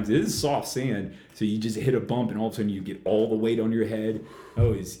 sometimes it is soft sand, so you just hit a bump, and all of a sudden you get all the weight on your head.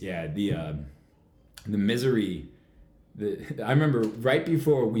 Oh, the misery. I remember right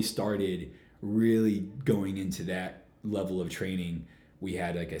before we started really going into that level of training, we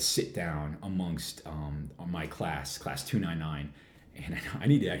had like a sit down amongst my class 299, and I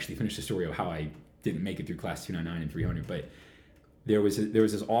need to actually finish the story of how I didn't make it through class 299 and 300. But there was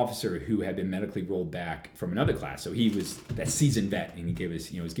this officer who had been medically rolled back from another class, so he was that seasoned vet, and he gave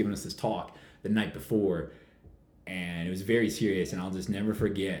us, you know, was giving us this talk the night before, and it was very serious. And I'll just never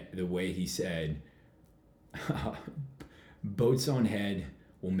forget the way he said, "Boats on head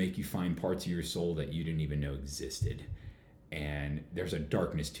will make you find parts of your soul that you didn't even know existed. And there's a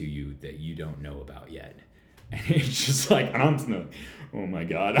darkness to you that you don't know about yet." And it's just like, I'm just like, oh my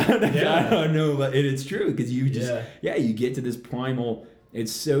God, I don't know. But it's true, because you just, you get to this primal,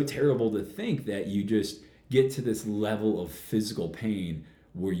 it's so terrible to think that you just get to this level of physical pain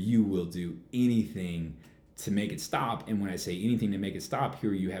where you will do anything to make it stop. And when I say anything to make it stop,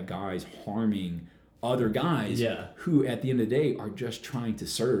 here you have guys harming other guys who at the end of the day are just trying to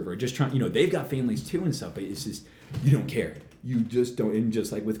serve, or just trying, you know, they've got families too and stuff, but it's just, you don't care. You just don't. And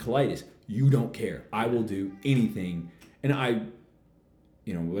just like with colitis, you don't care. I will do anything. And I,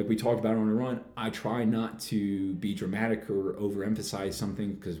 you know, like we talked about on a run, I try not to be dramatic or overemphasize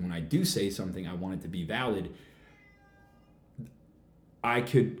something, because when I do say something, I want it to be valid. I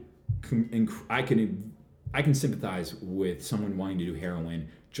can sympathize with someone wanting to do heroin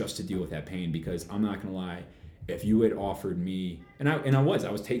just to deal with that pain, because I'm not gonna lie, if you had offered me, and I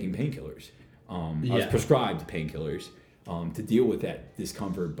was taking painkillers, I was prescribed painkillers to deal with that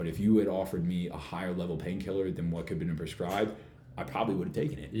discomfort. But if you had offered me a higher level painkiller than what could have been prescribed, I probably would have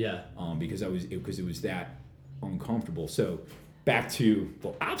taken it. Yeah. Because it was that uncomfortable. So back to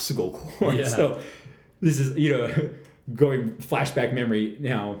the obstacle course. Yeah. So this is, you know, going flashback memory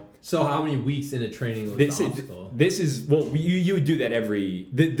now. So how many weeks into training was the obstacle? This is, well, you would do that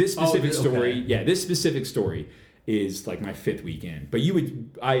this specific story. Okay. Yeah, this specific story is like my 5th weekend. But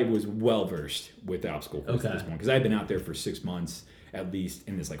I was well versed with the obstacle course at this point, because I had been out there for 6 months at least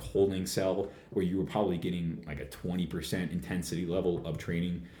in this like holding cell where you were probably getting like a 20% intensity level of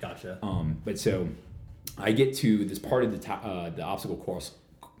training. Gotcha. But so I get to this part of the obstacle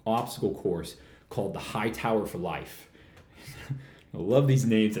course called the High Tower for Life. I love these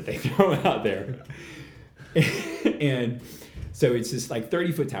names that they throw out there. And so it's this like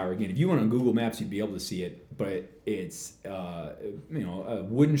 30-foot tower. Again, if you went on Google Maps, you'd be able to see it. But it's a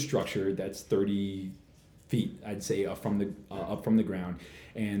wooden structure that's 30 feet, I'd say, up from the ground.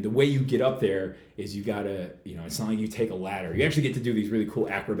 And the way you get up there is you gotta, you know, it's not like you take a ladder. You actually get to do these really cool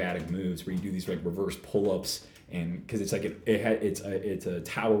acrobatic moves where you do these like reverse pull-ups, and because it's like it's a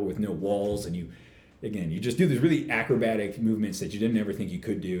tower with no walls, and you just do these really acrobatic movements that you didn't ever think you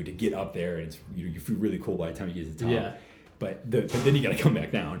could do to get up there, and it's, you feel really cool by the time you get to the top. Yeah. But then you got to come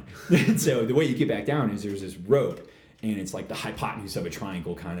back down. And so the way you get back down is there's this rope, and it's like the hypotenuse of a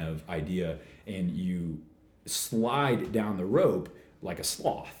triangle kind of idea, and you slide down the rope like a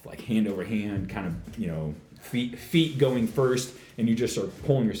sloth, like hand over hand, kind of, you know, feet going first, and you just start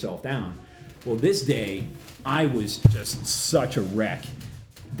pulling yourself down. Well, this day I was just such a wreck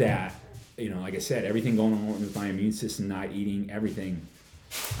that, you know, like I said, everything going on with my immune system, not eating, everything.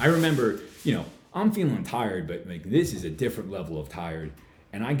 I remember, you know, I'm feeling tired, but like this is a different level of tired.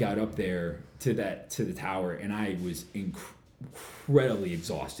 And I got up there to the tower, and I was incredibly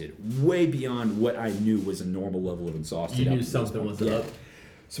exhausted, way beyond what I knew was a normal level of exhaustion. You knew something was up.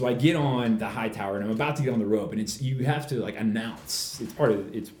 So I get on the high tower and I'm about to get on the rope, and you have to like announce. It's part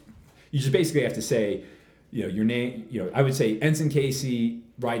of it's. You just basically have to say, your name. I would say Ensign Casey,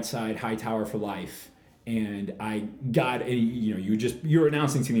 right side, high tower for life. And I got you're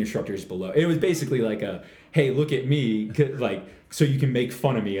announcing to the instructors below. It was basically like a, hey, look at me, like, so you can make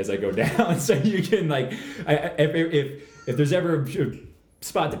fun of me as I go down. So you can like, if there's ever a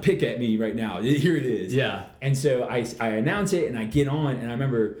spot to pick at me right now, here it is. Yeah. And so I announce it and I get on, and I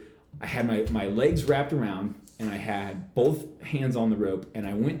remember I had my legs wrapped around and I had both hands on the rope, and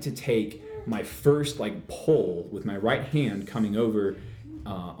I went to take my first like pull with my right hand coming over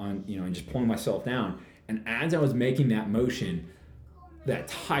and just pulling myself down. And as I was making that motion, that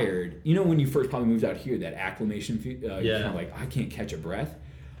tired, when you first probably moved out here, that acclimation, you're kind of like, I can't catch a breath.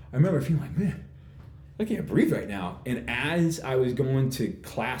 I remember feeling like, man, I can't breathe right now. And as I was going to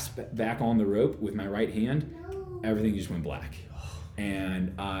clasp back on the rope with my right hand, everything just went black.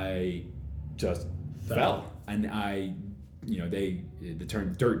 And I just fell. And the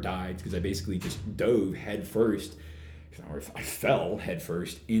term dirt dive, because I basically just dove head first. I fell head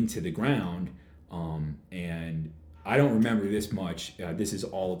first into the ground. And I don't remember this much. This is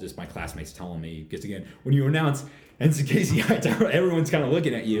all just my classmates telling me, because again, when you announce Ensign Casey Hightower, everyone's kind of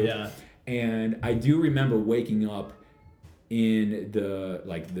looking at you. Yeah. And I do remember waking up in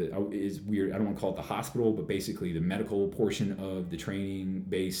is weird. I don't want to call it the hospital, but basically the medical portion of the training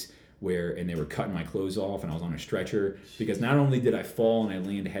base, and they were cutting my clothes off, and I was on a stretcher, because not only did I fall and I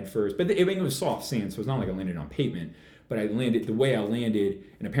landed head first, but it was soft sand, so it's not like I landed on pavement. But I landed the way I landed,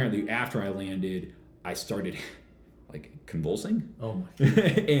 and apparently after I landed, I started like convulsing. Oh my God.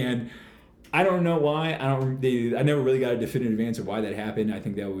 And I don't know why. I never really got a definitive answer why that happened. I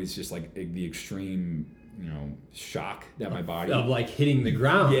think that was just like the extreme, shock that my body of like hitting the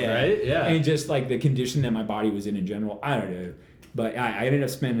ground, right? Yeah. And just like the condition that my body was in general. I don't know. But I ended up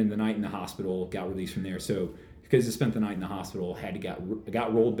spending the night in the hospital, got released from there. So because I spent the night in the hospital,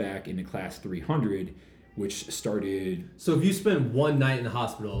 got rolled back into class 300, which started. So if you spent one night in the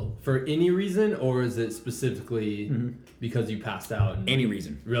hospital for any reason, or is it specifically because you passed out? Any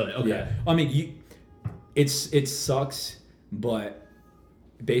reason. Really? Okay. Yeah. I mean, it sucks, but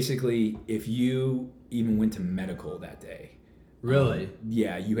basically, if you even went to medical that day. Really?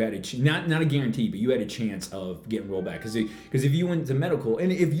 Yeah, you had not a guarantee, but you had a chance of getting rolled back. Because if you went to medical,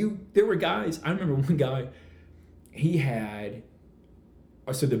 and there were guys, I remember one guy, he had,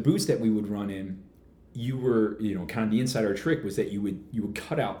 so the boots that we would run in, you were, kind of the insider trick was that you would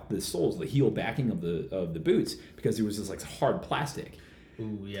cut out the soles, the heel backing of the boots, because there was this like hard plastic.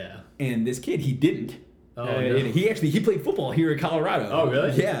 Ooh, yeah. And this kid, he didn't. Oh, no. And he played football here in Colorado. Oh,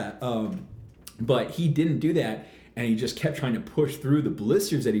 really? Yeah. But he didn't do that. And he just kept trying to push through the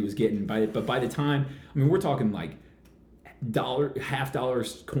blisters that he was getting. But by the time, we're talking like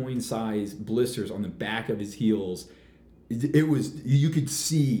 $50 coin size blisters on the back of his heels. It was, you could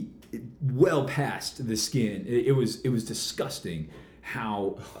see well past the skin. It was disgusting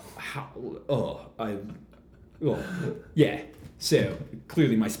yeah. So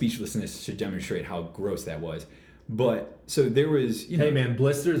clearly my speechlessness should demonstrate how gross that was. But so there was, hey man,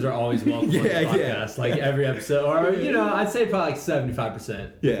 blisters are always welcome on this podcast. Like every episode, or I'd say probably like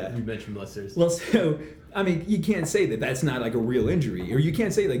 75%. Yeah, you mentioned blisters. Well, so you can't say that that's not like a real injury, or you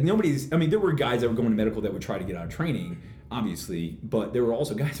can't say like nobody's. There were guys that were going to medical that would try to get out of training, obviously, but there were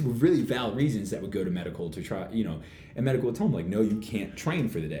also guys with really valid reasons that would go to medical to try, and medical would tell them like, no, you can't train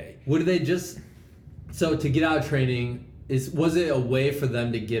for the day. Would they so to get out of training? Was it a way for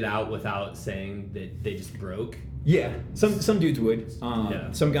them to get out without saying that they just broke? Yeah, some dudes would.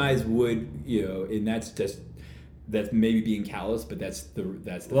 Some guys would, and that's maybe being callous, but that's the.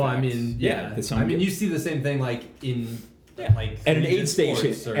 Well, facts. You see the same thing like in like at an aid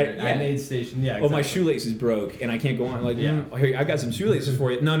station. At an aid station, yeah. Exactly. Oh, my shoelaces broke, and I can't go on. Like, here, I got some shoelaces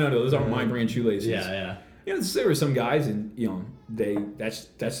for you. No, those aren't my brand shoelaces. Yeah. There were some guys, and that's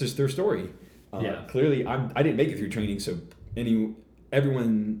just their story. Clearly, I didn't make it through training, so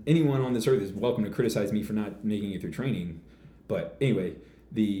anyone on this earth is welcome to criticize me for not making it through training. But anyway,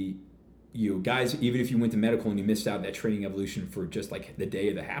 guys, even if you went to medical and you missed out that training evolution for just like the day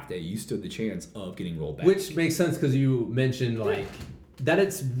or the half day, you stood the chance of getting rolled back. Which makes sense because you mentioned like that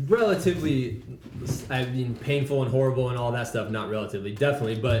it's relatively, painful and horrible and all that stuff. Not relatively,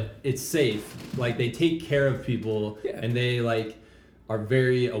 definitely, but it's safe. Like they take care of people and they like are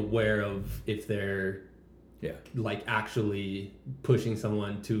very aware of if they're like actually pushing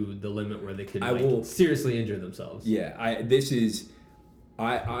someone to the limit where they could seriously injure themselves. Yeah,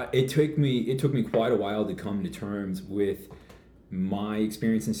 it took me quite a while to come to terms with my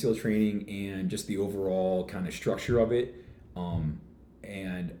experience in SEAL training and just the overall kind of structure of it.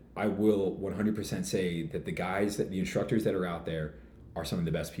 And I will 100% say that the instructors that are out there are some of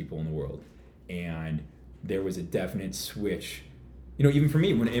the best people in the world. And there was a definite switch, even for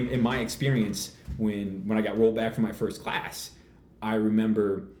me, when in my experience, when I got rolled back from my first class, I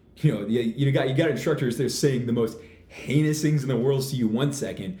remember, you got instructors that are saying the most heinous things in the world to you 1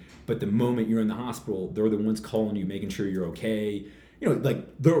 second, but the moment you're in the hospital, they're the ones calling you, making sure you're okay. Like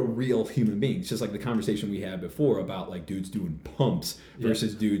they're real human beings, just like the conversation we had before about like dudes doing pumps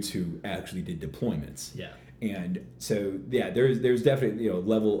versus dudes who actually did deployments. Yeah. And so, there's definitely, a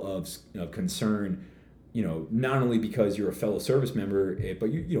level of concern, not only because you're a fellow service member,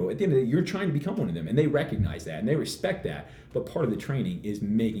 but you at the end of the day, you're trying to become one of them, and they recognize that and they respect that. But part of the training is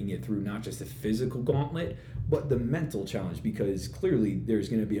making it through not just the physical gauntlet, but the mental challenge, because clearly there's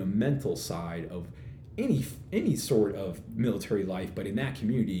going to be a mental side of any sort of military life. But in that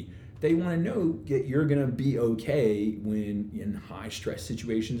community, they want to know that you're going to be okay when in high stress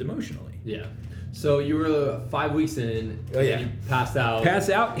situations emotionally. Yeah. So you were 5 weeks in, Oh, yeah. and you passed out.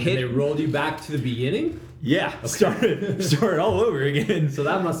 And they rolled you back to the beginning? Yeah, okay. started all over again. So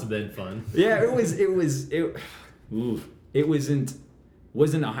that must have been fun. Yeah, it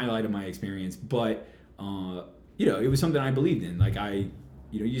wasn't a highlight of my experience, but it was something I believed in. Like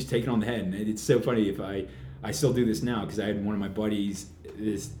you just take it on the head, and it's so funny if I still do this now, because I had one of my buddies.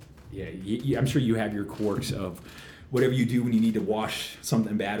 I'm sure you have your quirks of whatever you do when you need to wash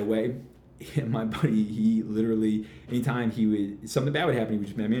something bad away. And my buddy, he literally, anytime something bad would happen, he would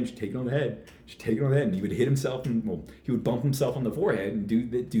just, man, just take it on the head. Just take it on the head. And he would hit himself, and he would bump himself on the forehead and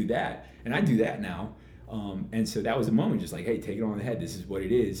do that. And I do that now. And so that was a moment, just like, hey, take it on the head. This is what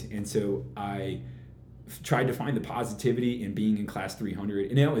it is. And so I tried to find the positivity in being in class 300.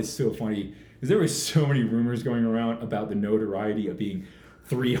 And that was so funny, because there were so many rumors going around about the notoriety of being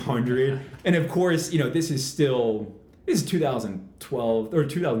 300. And of course, this is 2012 or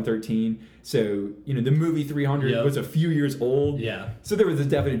 2013. So, the movie 300 was a few years old. Yeah. So there was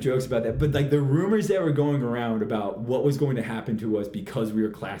definite jokes about that. But like the rumors that were going around about what was going to happen to us because we were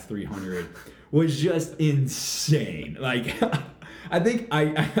class 300 was just insane. Like, I think I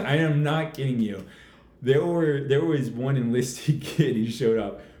am not kidding you. There was one enlisted kid who showed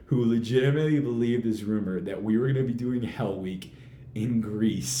up who legitimately believed this rumor that we were going to be doing Hell Week in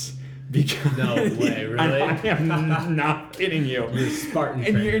Greece. Because no way, really? I am not kidding you. You're Spartan.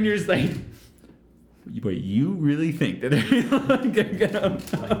 And you're just like, but you really think that they're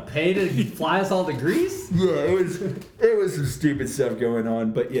gonna pay to fly us all to Greece? Yeah, it was some stupid stuff going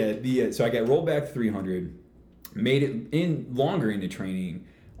on. But yeah, so I got rolled back 300, made it longer into training,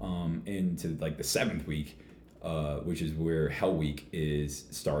 into like the 7th week, which is where Hell Week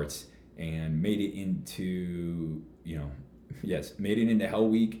starts, and made it into Hell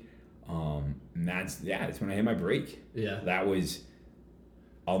Week. And that's when I hit my break. Yeah. That was,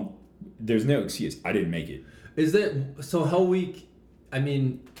 there's no excuse. I didn't make it. Is that, so Hell Week, I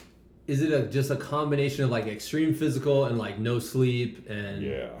mean, is it just a combination of like extreme physical and like no sleep and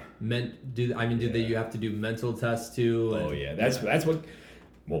do you have to do mental tests too? Oh yeah. That's what,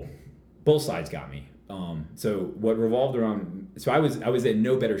 well, both sides got me. So what revolved around, so I was in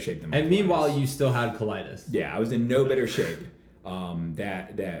no better shape than my And meanwhile, you still had colitis. Yeah, I was in no better shape.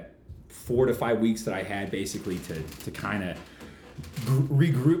 That 4 to 5 weeks that I had basically to kind of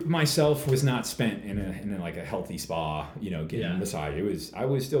regroup myself was not spent in a healthy spa, getting a massage. I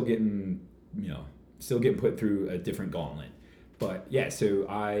was still getting put through a different gauntlet. But yeah, so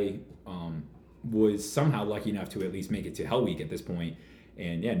I was somehow lucky enough to at least make it to Hell Week at this point.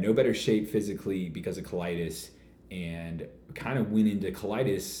 And yeah, no better shape physically because of colitis, and kind of went into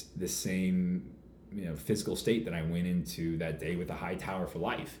colitis the same physical state that I went into that day with the High Tower for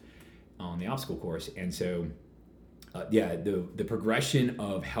Life on the obstacle course. And so the progression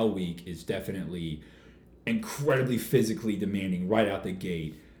of Hell Week is definitely incredibly physically demanding right out the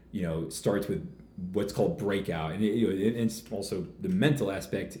gate. Starts with what's called breakout, and it's also the mental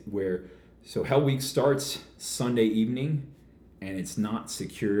aspect where, so Hell Week starts Sunday evening, and it's not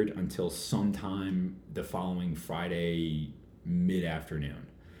secured until sometime the following Friday mid-afternoon.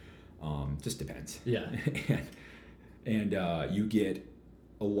 Just depends. Yeah. and you get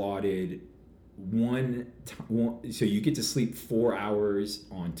allotted so you get to sleep 4 hours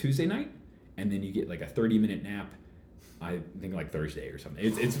on Tuesday night, and then you get like a 30-minute nap, I think like Thursday or something.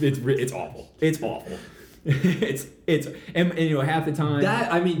 It's awful. It's awful. And half the time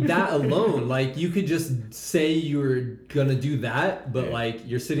that alone, like you could just say you were gonna do that, but like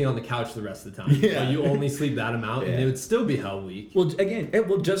you're sitting on the couch the rest of the time. Yeah. You only sleep that amount, and it would still be Hell Week. Well, again,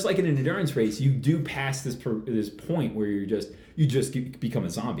 just like in an endurance race, you do pass this point where you just become a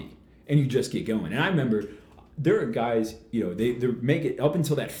zombie and you just get going. And I remember there are guys, they make it up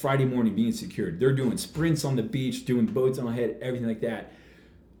until that Friday morning being secured. They're doing sprints on the beach, doing boats on the head, everything like that.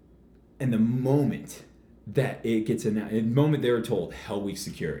 And the moment that it gets announced, the moment they're told Hell Week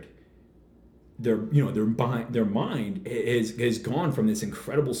secured, their mind has gone from this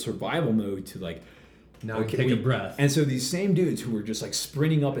incredible survival mode to like, now take a breath. And so these same dudes who were just like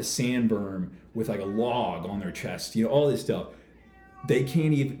sprinting up a sand berm with like a log on their chest, all this stuff, they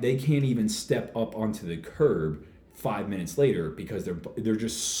can't even step up onto the curb 5 minutes later because they're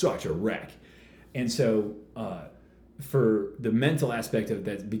just such a wreck. And so for the mental aspect of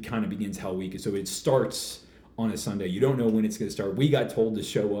that kind of begins Hell Week. So it starts on a Sunday. You don't know when it's going to start. We got told to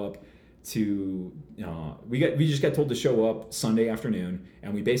show up to we just got told to show up Sunday afternoon,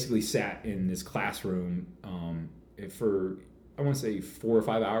 and we basically sat in this classroom for I want to say 4 or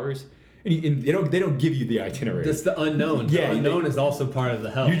 5 hours. And they don't give you the itinerary. That's the unknown. Yeah, the unknown is also part of the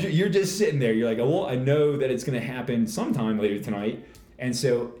hell. You're just sitting there. You're like, oh, well, I know that it's going to happen sometime later tonight. And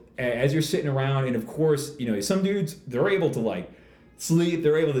so as you're sitting around, and of course, some dudes, they're able to like sleep.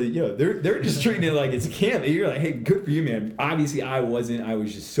 They're able to, they're just treating it like it's a camp. And you're like, hey, good for you, man. Obviously, I wasn't. I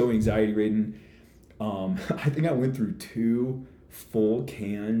was just so anxiety ridden. I think I went through 2 full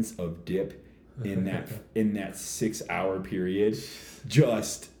cans of dip in that 6 hour period.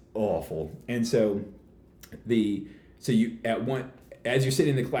 Just awful. And so as you're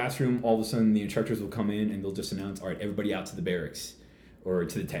sitting in the classroom, all of a sudden the instructors will come in and they'll just announce, all right, everybody out to the barracks, or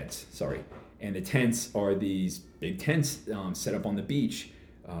to the tents, sorry. And the tents are these big tents set up on the beach,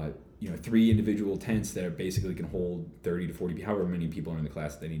 3 individual tents that basically can hold 30 to 40, however many people are in the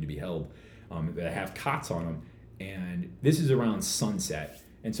class that need to be held, that have cots on them. And this is around sunset.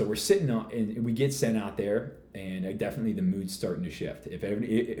 And so we're sitting on, and we get sent out there, and definitely the mood's starting to shift.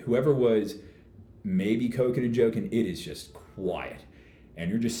 Whoever was maybe coking and joking, it is just quiet. And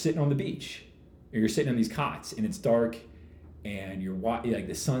you're just sitting on the beach. Or you're sitting on these cots, and it's dark, and you're like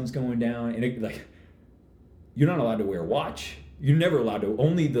the sun's going down, and you're not allowed to wear a watch. You're never allowed to.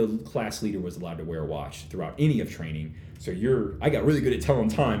 Only the class leader was allowed to wear a watch throughout any of training. So I got really good at telling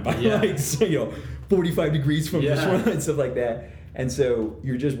time by 45 degrees from the front and stuff like that. And so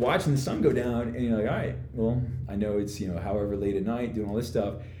you're just watching the sun go down, and you're like, all right, well, I know it's however late at night, doing all this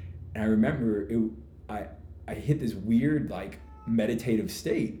stuff. And I remember I hit this weird like meditative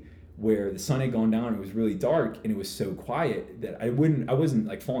state where the sun had gone down, and it was really dark, and it was so quiet that I wasn't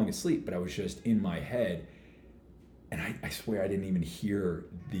like falling asleep, but I was just in my head. And I swear I didn't even hear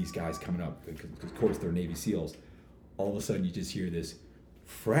these guys coming up, because of course they're Navy SEALs. All of a sudden you just hear this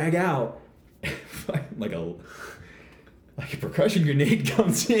frag out, like a percussion grenade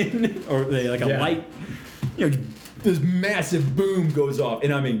comes in, or a light, this massive boom goes off.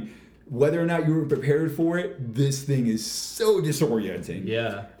 And I mean, whether or not you were prepared for it, this thing is so disorienting.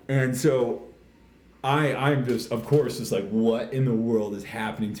 Yeah. And so I'm just, of course, just like, what in the world is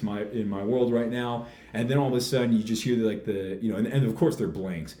happening in my world right now? And then all of a sudden you just hear and of course they're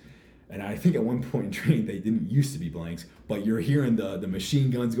blanks. And I think at one point in training they didn't used to be blanks, but you're hearing the machine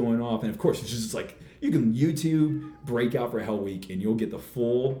guns going off, and of course it's just like, you can YouTube Breakout for Hell Week and you'll get the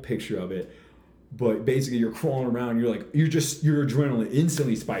full picture of it. But basically you're crawling around, your adrenaline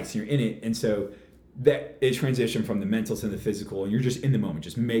instantly spikes and you're in it. And so that it transitioned from the mental to the physical, and you're just in the moment,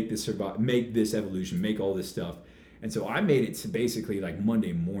 just make this evolution, make all this stuff. And so I made it to basically like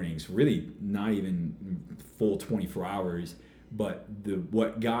Monday mornings, really not even full 24 hours. But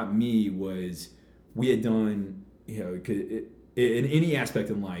what got me was we had done, in any aspect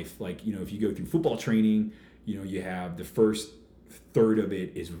in life, like, if you go through football training, you have the first third of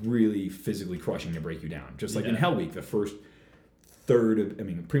it is really physically crushing to break you down. Just like in Hell Week, the first third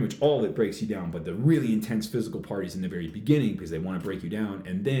pretty much all of it breaks you down, but the really intense physical part is in the very beginning because they want to break you down.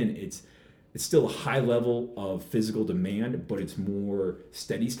 And then it's still a high level of physical demand, but it's more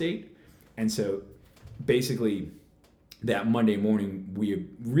steady state. And so basically that Monday morning, we had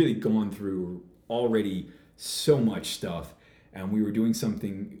really gone through already so much stuff, and we were doing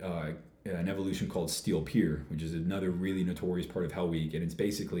something, an evolution called Steel Pier, which is another really notorious part of Hell Week. And it's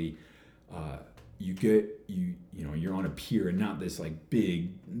basically you're on a pier, and not this like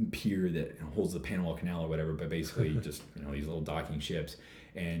big pier that holds the Panama Canal or whatever, but basically just these little docking ships.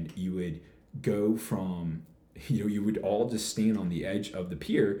 And you would go from you would all just stand on the edge of the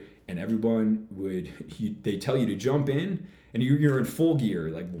pier, and everyone they tell you to jump in, and you're in full gear,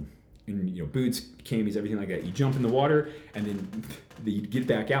 like in boots, camis, everything like that. You jump in the water, and then you get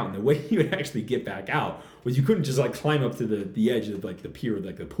back out. And the way you would actually get back out was you couldn't just like climb up to the edge of like the pier,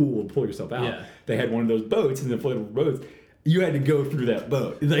 like the pool, and pull yourself out. Yeah. They had one of those boats, and the inflatable boats. you had to go through that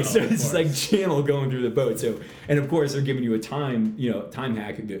boat. Like, so of it's course. like channel going through the boat. So, and of course they're giving you a time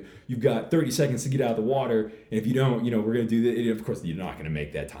hack. You've got 30 seconds to get out of the water. And if you don't, we're going to do that. And of course, you're not going to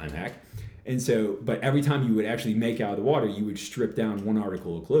make that time hack. And so, but every time you would actually make out of the water, you would strip down one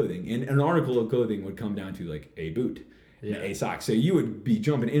article of clothing. And an article of clothing would come down to like a boot, and a sock. So you would be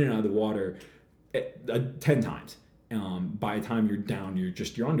jumping in and out of the water 10 times. By the time you're down, you're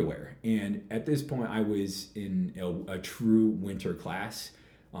just your underwear. And at this point, I was in a true winter class.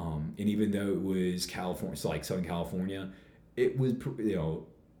 And even though it was California, so like Southern California, it was,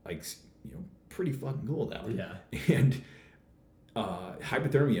 pretty fucking cold out. Yeah. And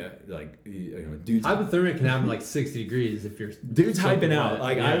hypothermia, like, dudes. Hypothermia can happen like 60 degrees if you're Dudes hyping out. wet.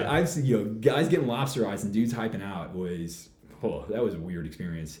 Like, Yeah. I've seen, guys getting lobster eyes and dudes hyping out that was a weird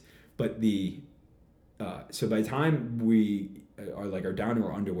experience. But so by the time we are down to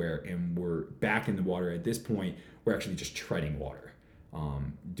our underwear and we're back in the water, at this point, we're actually just treading water,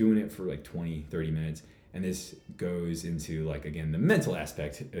 doing it for like 20, 30 minutes. And this goes into, like, again, the mental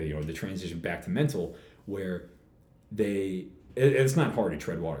aspect, the transition back to mental, where it's not hard to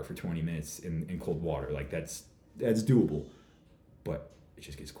tread water for 20 minutes in cold water. Like, that's doable, but it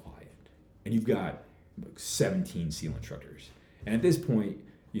just gets quiet. And you've got like 17 SEAL instructors. And at this point,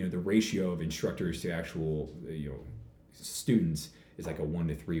 the ratio of instructors to actual, students is like a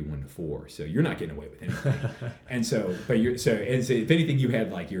 1-3, 1-4. So you're not getting away with anything. And so if anything, you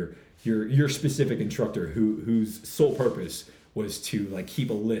had like your specific instructor whose sole purpose was to like keep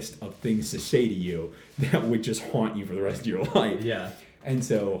a list of things to say to you that would just haunt you for the rest of your life. Yeah. And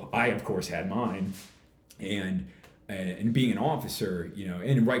so I, of course, had mine, and being an officer,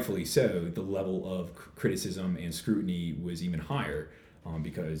 and rightfully so, the level of criticism and scrutiny was even higher.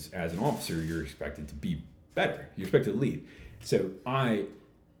 Because as an officer, you're expected to be better. You're expected to lead. So I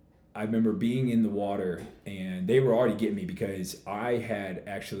remember being in the water, and they were already getting me because I had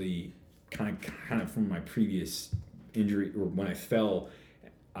actually kind of from my previous injury, or when I fell,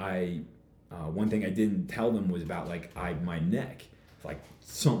 one thing I didn't tell them was about my neck. Like,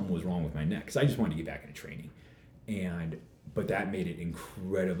 something was wrong with my neck because I just wanted to get back into training, but that made it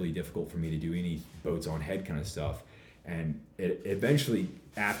incredibly difficult for me to do any boats on head kind of stuff. And it eventually,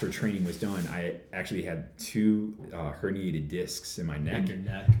 after training was done, I actually had 2 herniated discs in my neck. Your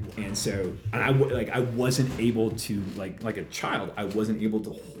neck. And so, I wasn't able to, like a child, I wasn't able to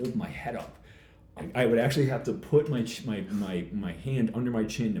hold my head up. I would actually have to put my hand under my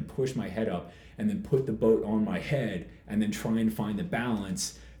chin and push my head up, and then put the boat on my head, and then try and find the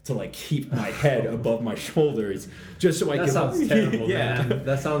balance to like keep my head above my shoulders, just so I could. That sounds terrible, yeah. man.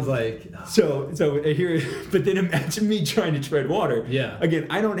 That sounds like. So here, but then imagine me trying to tread water. Yeah. Again,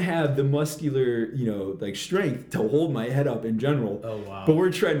 I don't have the muscular, strength to hold my head up in general. Oh wow. But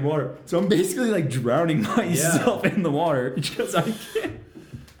we're treading water, so I'm basically like drowning myself in the water because I can't.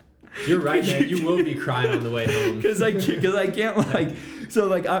 You're right, man. You will be crying on the way home. Because I can't I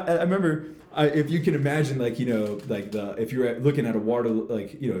remember. If you can imagine, if you're looking at a water,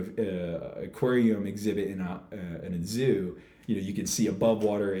 aquarium exhibit in a zoo, you can see above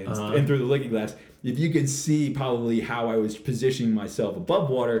water and through the looking glass. If you could see probably how I was positioning myself above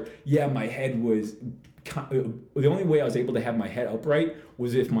water, my head was. The only way I was able to have my head upright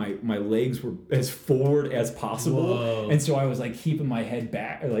was if my legs were as forward as possible. Whoa. And so I was like keeping my head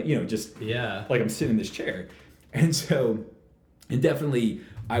back, like I'm sitting in this chair, and so, and definitely.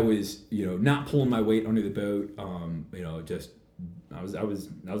 I was, not pulling my weight under the boat. I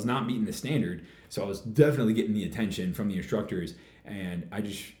was not meeting the standard. So I was definitely getting the attention from the instructors. And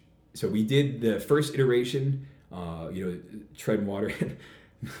so we did the first iteration, tread water.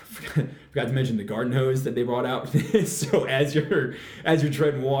 Forgot to mention the garden hose that they brought out. So as you're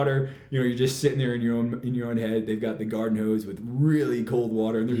treading water, you're just sitting there in your own head. They've got the garden hose with really cold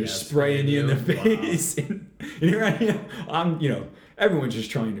water, and they're just spraying you in the face. Wow. And here I am. I'm, everyone's just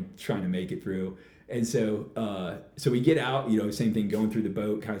trying to make it through. And so we get out, same thing, going through the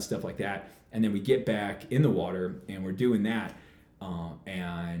boat, kind of stuff like that. And then we get back in the water, and we're doing that.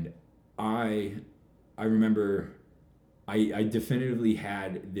 And I remember. I definitively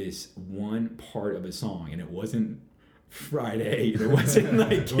had this one part of a song, and it wasn't Friday. It wasn't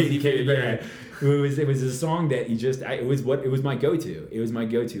like Katy Perry. It was a song that it was my go-to. It was my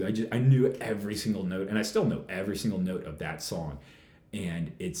go-to. I knew every single note, and I still know every single note of that song.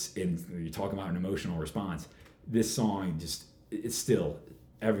 And you're talking about an emotional response. This song it's still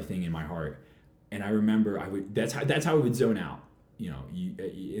everything in my heart. And I remember that's how I would zone out.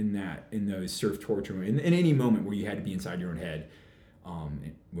 In those surf torture, in any moment where you had to be inside your own head,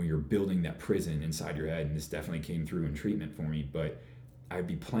 when you're building that prison inside your head, and this definitely came through in treatment for me. But I'd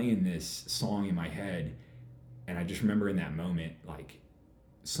be playing this song in my head, And I just remember in that moment, like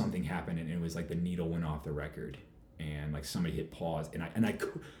something happened and it was like the needle went off the record and like somebody hit pause and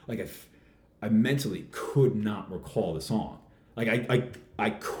I mentally could not recall the song. Like I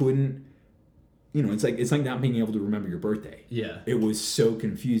couldn't, you know, it's like not being able to remember your birthday. Yeah. It was so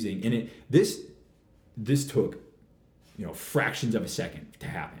confusing. And this took, you know, fractions of a second to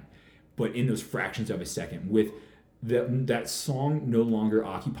happen. But in those fractions of a second, with that song no longer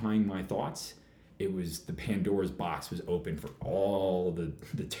occupying my thoughts, it was the Pandora's box was open for all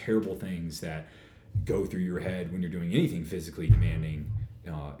the terrible things that go through your head when you're doing anything physically demanding,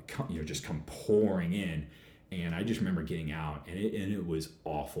 just come pouring in. And I just remember getting out, and it was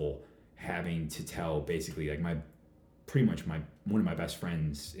awful having to tell basically like one of my best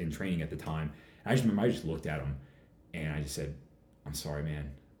friends in training at the time. I just remember I just looked at him and I just said, "I'm sorry, man,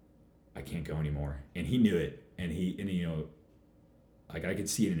 I can't go anymore." And he knew it, and you know, like I could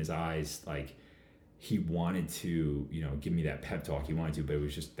see it in his eyes, like he wanted to, you know, give me that pep talk. He wanted to, but it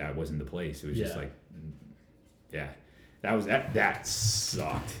was just that wasn't the place. It was just like, yeah, that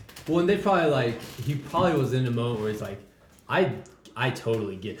sucked. Well, and he probably was in a moment where he's like, I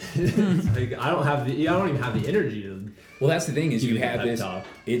totally get it. Like, I don't even have the energy to. Well, that's the thing is you have this. Talk.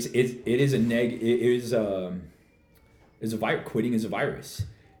 Quitting is a virus.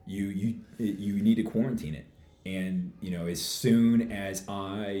 You need to quarantine it, and you know, as soon as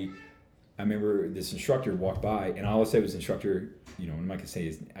I remember this instructor walked by, and all I said was instructor. You know, what am I gonna say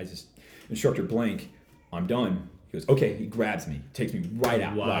is instructor blank. I'm done. He goes, okay. He grabs me, takes me right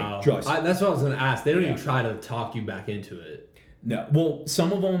out. Wow. Like, just that's what I was gonna ask. They don't even try to talk you back into it. No. Well,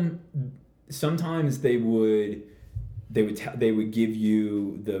 some of them, sometimes they would give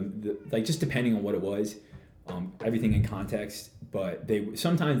you the like, just depending on what it was, everything in context. But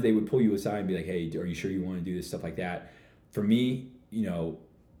sometimes they would pull you aside and be like, "Hey, are you sure you want to do this?" Stuff like that. For me, you know,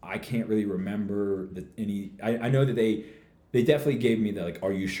 I can't really remember I know that they definitely gave me the like,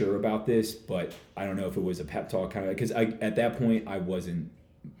 "Are you sure about this?" But I don't know if it was a pep talk kind of, because at that point I wasn't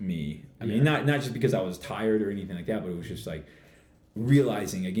me. I mean, not just because I was tired or anything like that, but it was just like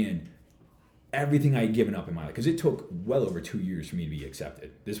realizing again everything I had given up in my life, because it took well over 2 years for me to be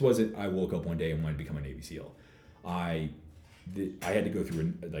accepted. This wasn't I woke up one day and wanted to become a Navy SEAL. I had to go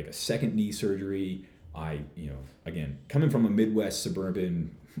through a second knee surgery. Again, coming from a Midwest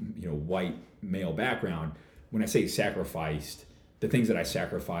suburban, white male background, when I say sacrificed, the things that I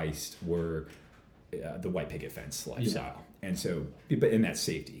sacrificed were the white picket fence lifestyle, and that's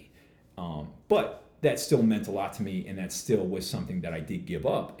safety. But that still meant a lot to me, and that still was something that I did give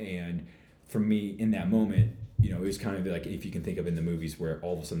up. And for me, in that moment, it was kind of like, if you can think of in the movies where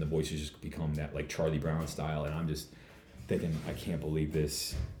all of a sudden the voices just become that like Charlie Brown style, and I'm just thinking, I can't believe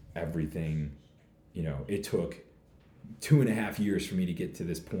this. Everything, it took 2.5 years for me to get to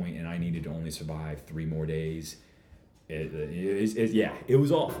this point, and I needed to only survive 3 more days. It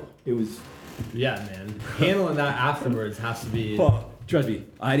was awful. It was. Yeah, man. Handling that afterwards has to be. Oh, trust me,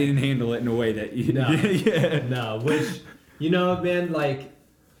 I didn't handle it in a way that you know. No, which, man, like,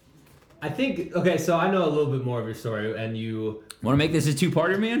 I think, okay, so I know a little bit more of your story, and you... Want to make this a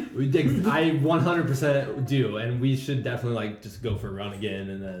 2-parter, man? I 100% do, and we should definitely, like, just go for a run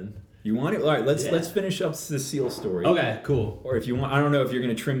again, and then... You want it? All right, let's finish up the SEAL story. Okay, cool. Or if you want, I don't know if you're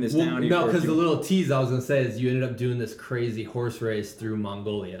going to trim this down. No, because the little tease I was going to say is you ended up doing this crazy horse race through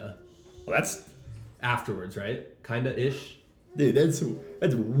Mongolia. Well, that's... Afterwards, right? Kinda-ish? Dude, that's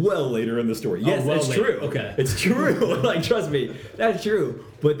well later in the story. Yes, that's true. Okay. It's true. Like, trust me, that's true.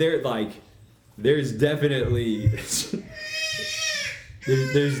 But there's definitely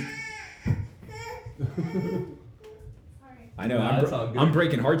there's I know, I'm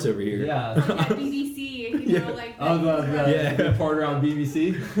breaking hearts over here. Yeah. Like at BBC, the reporter on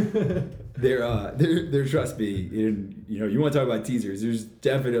BBC. There, trust me, you want to talk about teasers, there's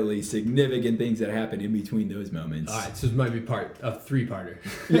definitely significant things that happen in between those moments. All right, so this might be part of 3-parter.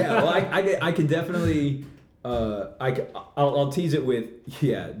 Yeah, well, I can definitely, I'll tease it with,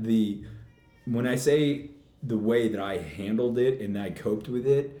 when I say the way that I handled it and I coped with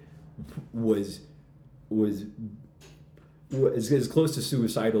it was as close to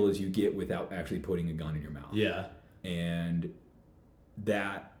suicidal as you get without actually putting a gun in your mouth. Yeah. And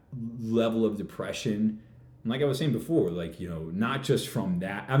that level of depression, like I was saying before, not just from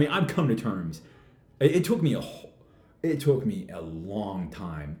that. I mean, I've come to terms. It took me a long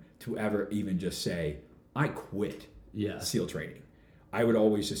time to ever even just say I quit SEAL training. I would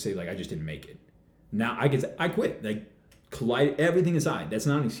always just say I just didn't make it. Now I quit. Collide everything aside. That's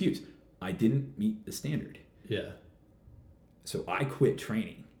not an excuse. I didn't meet the standard. Yeah. So I quit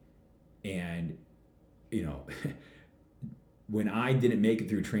training, and when I didn't make it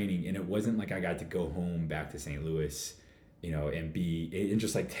through training, and it wasn't like I got to go home back to St. Louis, and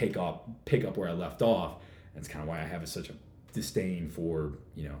just like pick up where I left off. That's kind of why I have such a disdain for,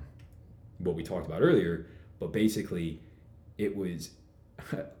 what we talked about earlier. But basically, it was,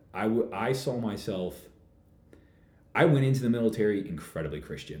 I saw myself, I went into the military incredibly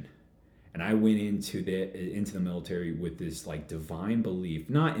Christian. And I went into the military with this like divine belief,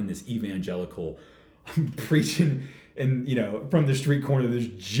 not in this evangelical, I'm preaching and from the street corner this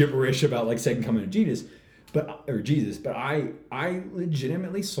gibberish about like second coming of Jesus, but I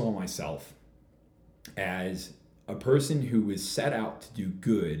legitimately saw myself as a person who was set out to do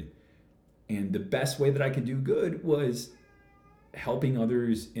good, and the best way that I could do good was helping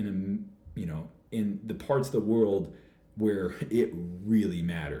others in the parts of the world where it really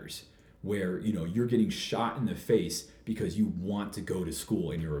matters. Where you're getting shot in the face because you want to go to school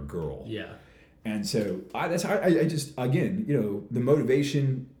and you're a girl. Yeah. And so I just again the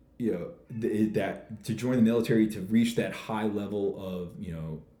motivation that to join the military, to reach that high level of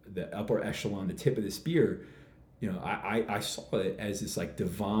the upper echelon, the tip of the spear. I saw it as this like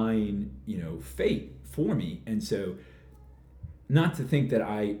divine fate for me. And so not to think that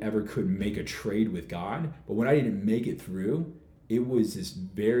I ever could make a trade with God, but when I didn't make it through, it was this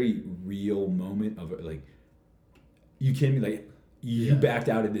very real moment of like, you kidding me? Like, you backed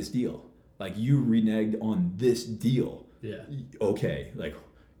out of this deal. Like, you reneged on this deal. Yeah. Okay. Like,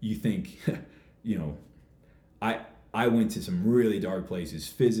 you think, I went to some really dark places,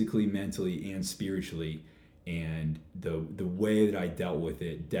 physically, mentally, and spiritually. And the way that I dealt with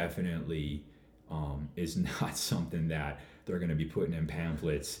it definitely is not something that they're going to be putting in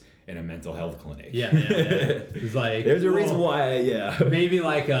pamphlets in a mental health clinic. Yeah. It's like, there's a reason why. Maybe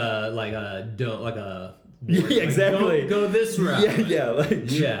like a yeah, exactly. Go this route.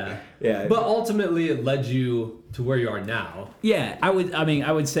 Yeah. But ultimately, it led you to where you are now. Yeah, I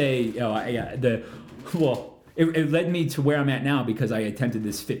would say, it led me to where I'm at now because I attempted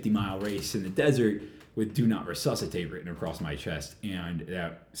this 50-mile race in the desert with "Do Not Resuscitate" written across my chest, and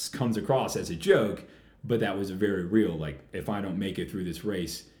that comes across as a joke, but that was very real. Like, if I don't make it through this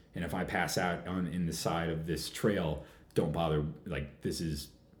race, and if I pass out in the side of this trail, don't bother. Like, this is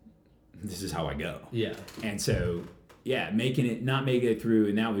how I go. Yeah. And so, not making it through,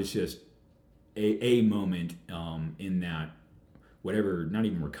 and that was just a moment in that whatever, not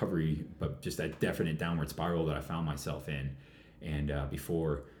even recovery, but just that definite downward spiral that I found myself in. And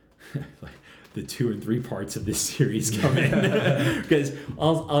before like the 2 and 3 parts of this series come in, because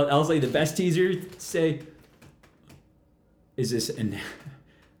I'll say the best teaser is this. And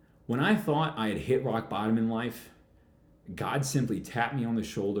when I thought I had hit rock bottom in life, God simply tapped me on the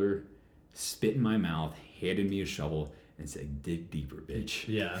shoulder, spit in my mouth, handed me a shovel, and said, "Dig deeper, bitch."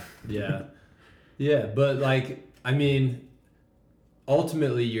 Yeah. But like, I mean,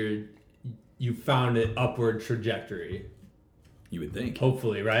 ultimately you found an upward trajectory. You would think.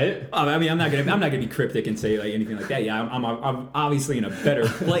 Hopefully, right? I mean, I'm not gonna be cryptic and say like anything like that. Yeah, I'm obviously in a better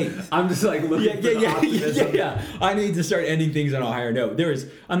place. I'm just like looking for the optimism. Yeah. I need to start ending things on a higher note.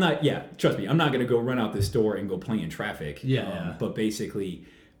 Trust me, I'm not gonna go run out this door and go play in traffic. But basically,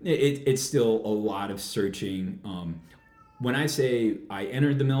 it's still a lot of searching. When I say I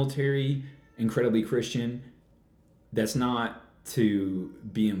entered the military incredibly Christian, that's not to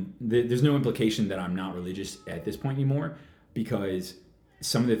be. There's no implication that I'm not religious at this point anymore. Because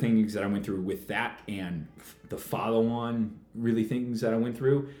some of the things that I went through with that and the follow-on really things that I went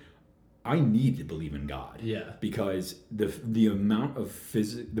through, I need to believe in God. Yeah. Because the amount of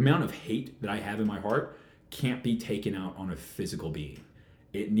hate that I have in my heart can't be taken out on a physical being.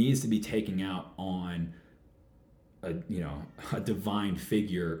 It needs to be taken out on a divine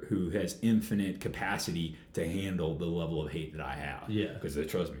figure who has infinite capacity to handle the level of hate that I have. Yeah. Because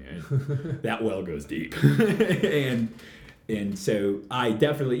trust me, that well goes deep. And so I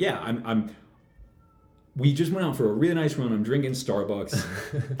definitely, we just went out for a really nice run. I'm drinking Starbucks.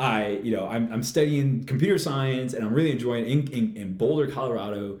 I'm studying computer science, and I'm really enjoying in Boulder,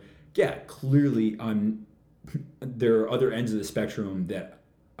 Colorado. Yeah, clearly there are other ends of the spectrum that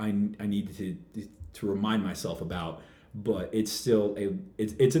I need to remind myself about, but it's still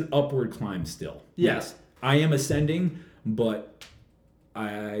it's an upward climb still. Yes, I am ascending, but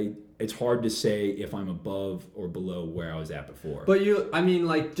it's hard to say if I'm above or below where I was at before. But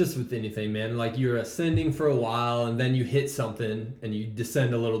just with anything, man, like you're ascending for a while and then you hit something and you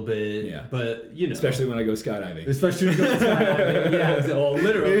descend a little bit. Yeah. But, especially when I go skydiving. Well,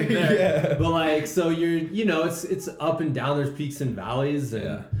 literally. Yeah. But like, so you're, it's up and down. There's peaks and valleys.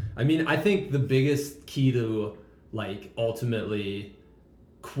 And I mean, I think the biggest key to like ultimately,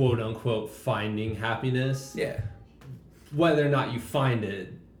 quote unquote, finding happiness. Yeah. whether or not you find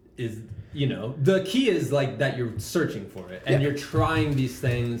it is, the key is like that you're searching for it and you're trying these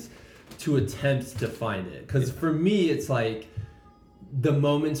things to attempt to find it. Because for me, it's like the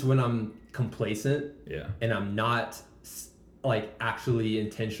moments when I'm complacent and I'm not like actually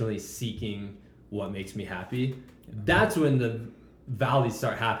intentionally seeking what makes me happy, that's when the valleys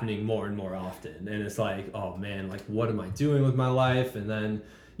start happening more and more often. And it's like, oh man, like what am I doing with my life? And then,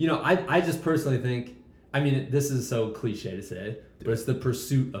 I just personally think, this is so cliche to say, but it's the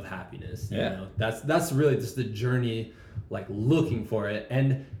pursuit of happiness. You know? That's really just the journey, like looking for it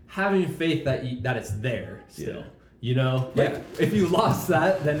and having faith that it's there still. If you lost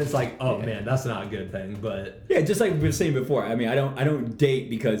that, then it's like, oh man, that's not a good thing. But just like we were saying before, I don't date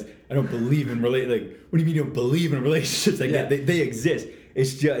because I don't believe in like, what do you mean you don't believe in relationships like that? They exist.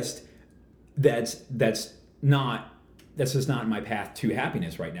 It's just that's just not my path to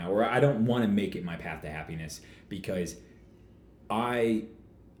happiness right now, or I don't want to make it my path to happiness, because I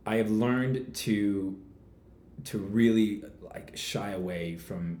have learned to really like shy away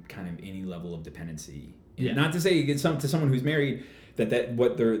from kind of any level of dependency. Not to say it's to someone who's married that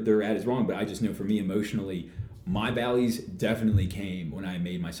what they're at is wrong, but I just know for me emotionally, my valleys definitely came when I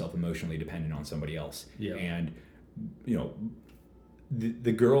made myself emotionally dependent on somebody else. And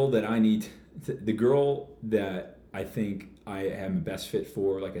the girl that I need, the girl that I think I am the best fit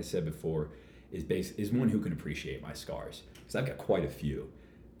for, like I said before, is one who can appreciate my scars, because I've got quite a few,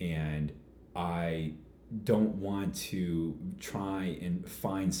 and I don't want to try and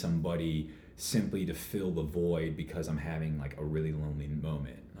find somebody simply to fill the void because I'm having like a really lonely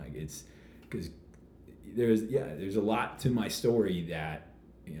moment. Like it's because there's a lot to my story that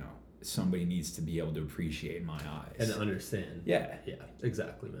somebody needs to be able to appreciate in my eyes and understand. Yeah,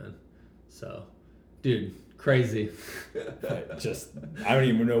 exactly, man. So, dude, crazy. I don't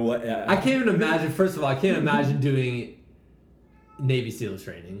even know what I can't even imagine. First of all, I can't imagine doing Navy SEALs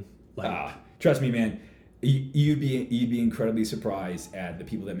training. Trust me, man. You'd be incredibly surprised at the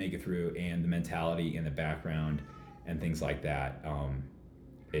people that make it through and the mentality and the background and things like that.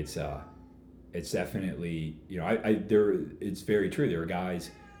 It's definitely it's very true. There are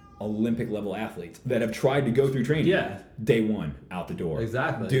guys, Olympic level athletes, that have tried to go through training. Day one out the door.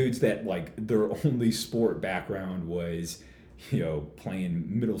 Exactly. Dudes that like their only sport background was playing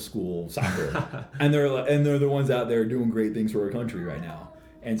middle school soccer, and they're the ones out there doing great things for our country right now.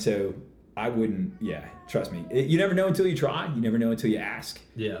 And so I wouldn't, trust me. You never know until you try. You never know until you ask.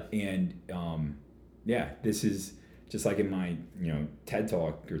 And, this is just like in my, TED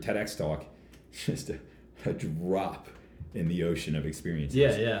Talk or TEDx talk, just a drop in the ocean of experiences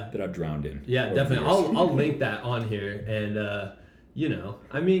that I've drowned in. Definitely. I'll link that on here. And,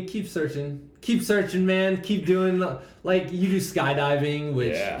 keep searching, man. Keep doing, like, you do skydiving,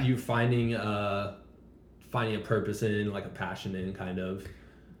 which you finding a purpose in, like a passion in, kind of.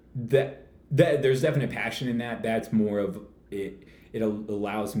 That there's definite passion in that. That's more of it. It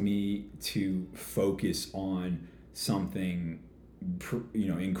allows me to focus on something,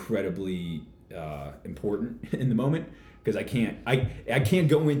 incredibly important in the moment, because I can't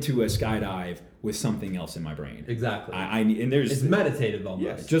go into a skydive with something else in my brain. Exactly. It's meditative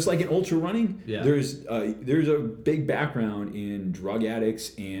almost. Yeah, just like in ultra running. There's a big background in drug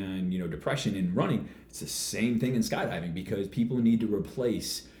addicts and depression in running. It's the same thing in skydiving, because people need to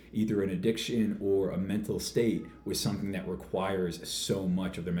replace either an addiction or a mental state with something that requires so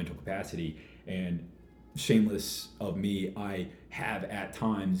much of their mental capacity. And shameless of me, I have at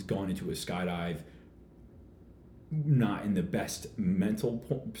times gone into a skydive not in the best mental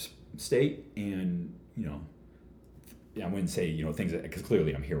state, and I wouldn't say things, because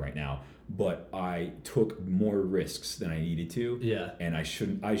clearly I'm here right now, but I took more risks than I needed to, and I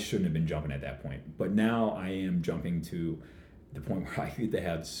shouldn't have been jumping at that point. But now I am jumping to the point where I get to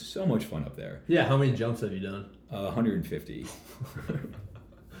have so much fun up there. How many jumps have you done? 150.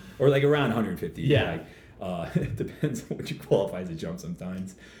 Or like around 150. It depends on what you qualify as a jump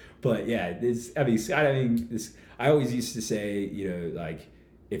sometimes. But skydiving, I always used to say, like,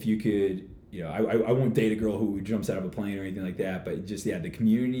 if you could, I won't date a girl who jumps out of a plane or anything like that, but just, the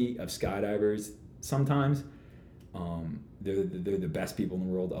community of skydivers, sometimes, they're the best people in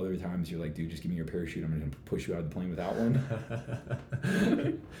the world. Other times you're like, dude, just give me your parachute. I'm going to push you out of the plane without one.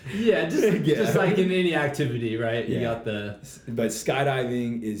 Just like in any activity, right? You got But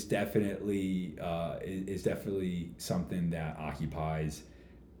skydiving is definitely something that occupies,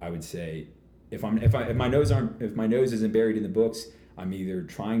 I would say, if my nose isn't buried in the books, I'm either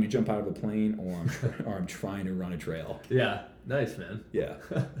trying to jump out of a plane or I'm trying to run a trail. Nice, man.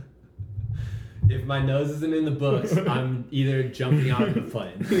 if my nose isn't in the books, I'm either jumping out of the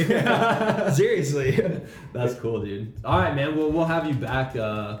plane. Seriously. That's cool, dude. All right, man. Well, we'll have you back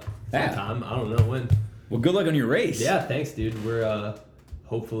sometime. I don't know when. Well, good luck on your race. Yeah, thanks, dude. We're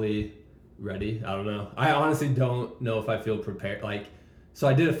hopefully ready. I don't know. I honestly don't know if I feel prepared. Like, so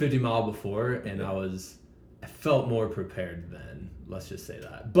I did a 50 mile before, and I felt more prepared then. Let's just say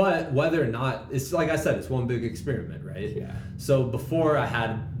that. But whether or not, it's like I said, it's one big experiment, right? Yeah. So before I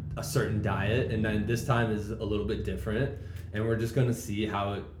had a certain diet, and then this time is a little bit different, and we're just gonna see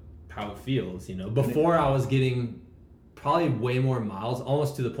how it feels. You know, before I was getting probably way more miles,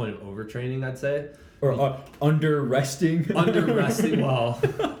 almost to the point of overtraining, I'd say. Or under resting. Under resting. Well,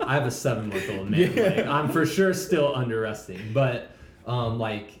 I have a 7-month-old man. Yeah. Like, I'm for sure still under resting, but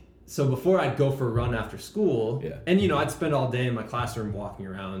so before I'd go for a run after school, and I'd spend all day in my classroom walking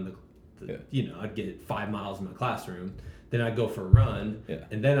around. I'd get 5 miles in my classroom. Then I'd go for a run,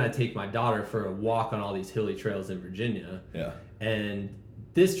 and then I'd take my daughter for a walk on all these hilly trails in Virginia. Yeah. And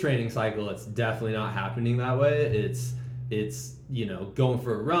this training cycle, it's definitely not happening that way. It's going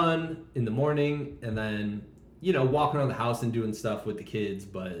for a run in the morning, and then walking around the house and doing stuff with the kids,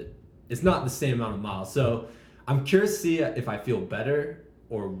 but it's not the same amount of miles. So I'm curious to see if I feel better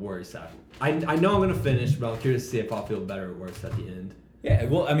or worse. I know I'm going to finish, but I'm curious to see if I'll feel better or worse at the end. Yeah,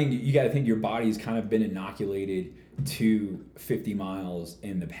 well, I mean, you got to think your body's kind of been inoculated to 50 miles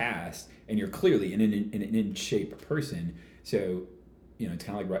in the past, and you're clearly an in shape person. So, it's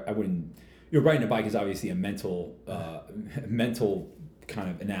kind of like riding a bike is obviously a mental kind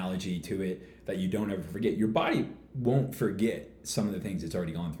of analogy to it that you don't ever forget. Your body won't forget some of the things it's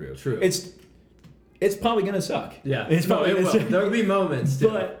already gone through. True. It's probably gonna suck. Yeah, it will. There will be moments, too.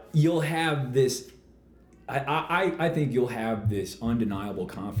 But you'll have this. I think you'll have this undeniable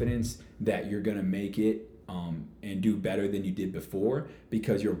confidence that you're gonna make it and do better than you did before,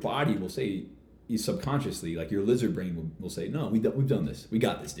 because your body will say, subconsciously, like your lizard brain will say, no, we've done this. We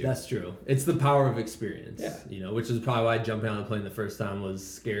got this, dude. That's true. It's the power of experience. Yeah. Which is probably why jumping on the plane the first time was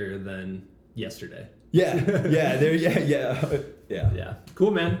scarier than yesterday. Yeah. Yeah.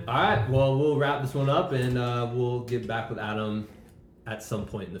 Cool, man. All right. Well, we'll wrap this one up, and we'll get back with Adam at some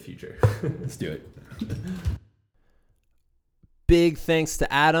point in the future. Let's do it. Big thanks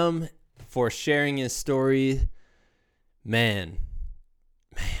to Adam for sharing his story. Man,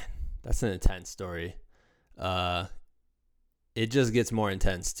 that's an intense story. It just gets more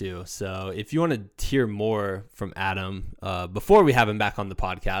intense too. So if you want to hear more from Adam, before we have him back on the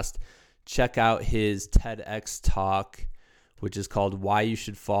podcast, check out his TEDx talk, which is called Why You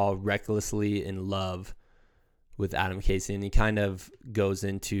Should Fall Recklessly in Love with Adam Casey. And he kind of goes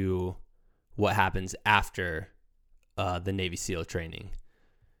into what happens after the Navy SEAL training,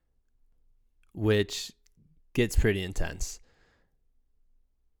 which gets pretty intense.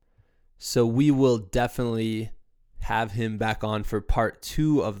 So we will definitely have him back on for part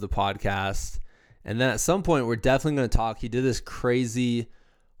 2 of the podcast. And then at some point, we're definitely going to talk. He did this crazy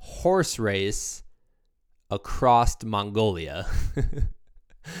horse race across Mongolia.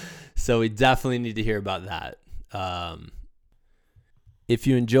 So we definitely need to hear about that. If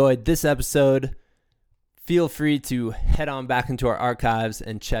you enjoyed this episode, feel free to head on back into our archives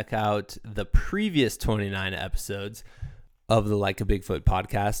and check out the previous 29 episodes of the Like a Bigfoot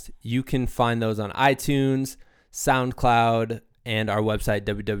podcast. You can find those on iTunes, SoundCloud, and our website,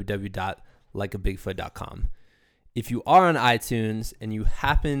 www.likeabigfoot.com. If you are on iTunes and you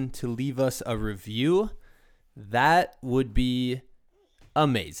happen to leave us a review, that would be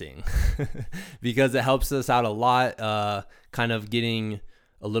amazing because it helps us out a lot, kind of getting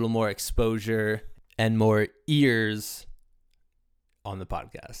a little more exposure and more ears on the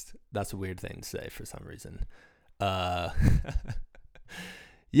podcast. That's a weird thing to say for some reason.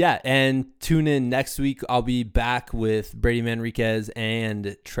 Yeah, and tune in next week. I'll be back with Brady Manriquez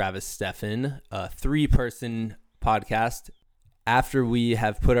and Travis Steffen, a 3-person podcast after we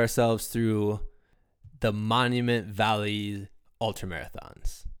have put ourselves through the Monument Valley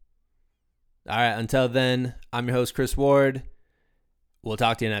Ultramarathons. All right, until then, I'm your host, Chris Ward. We'll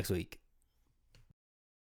talk to you next week.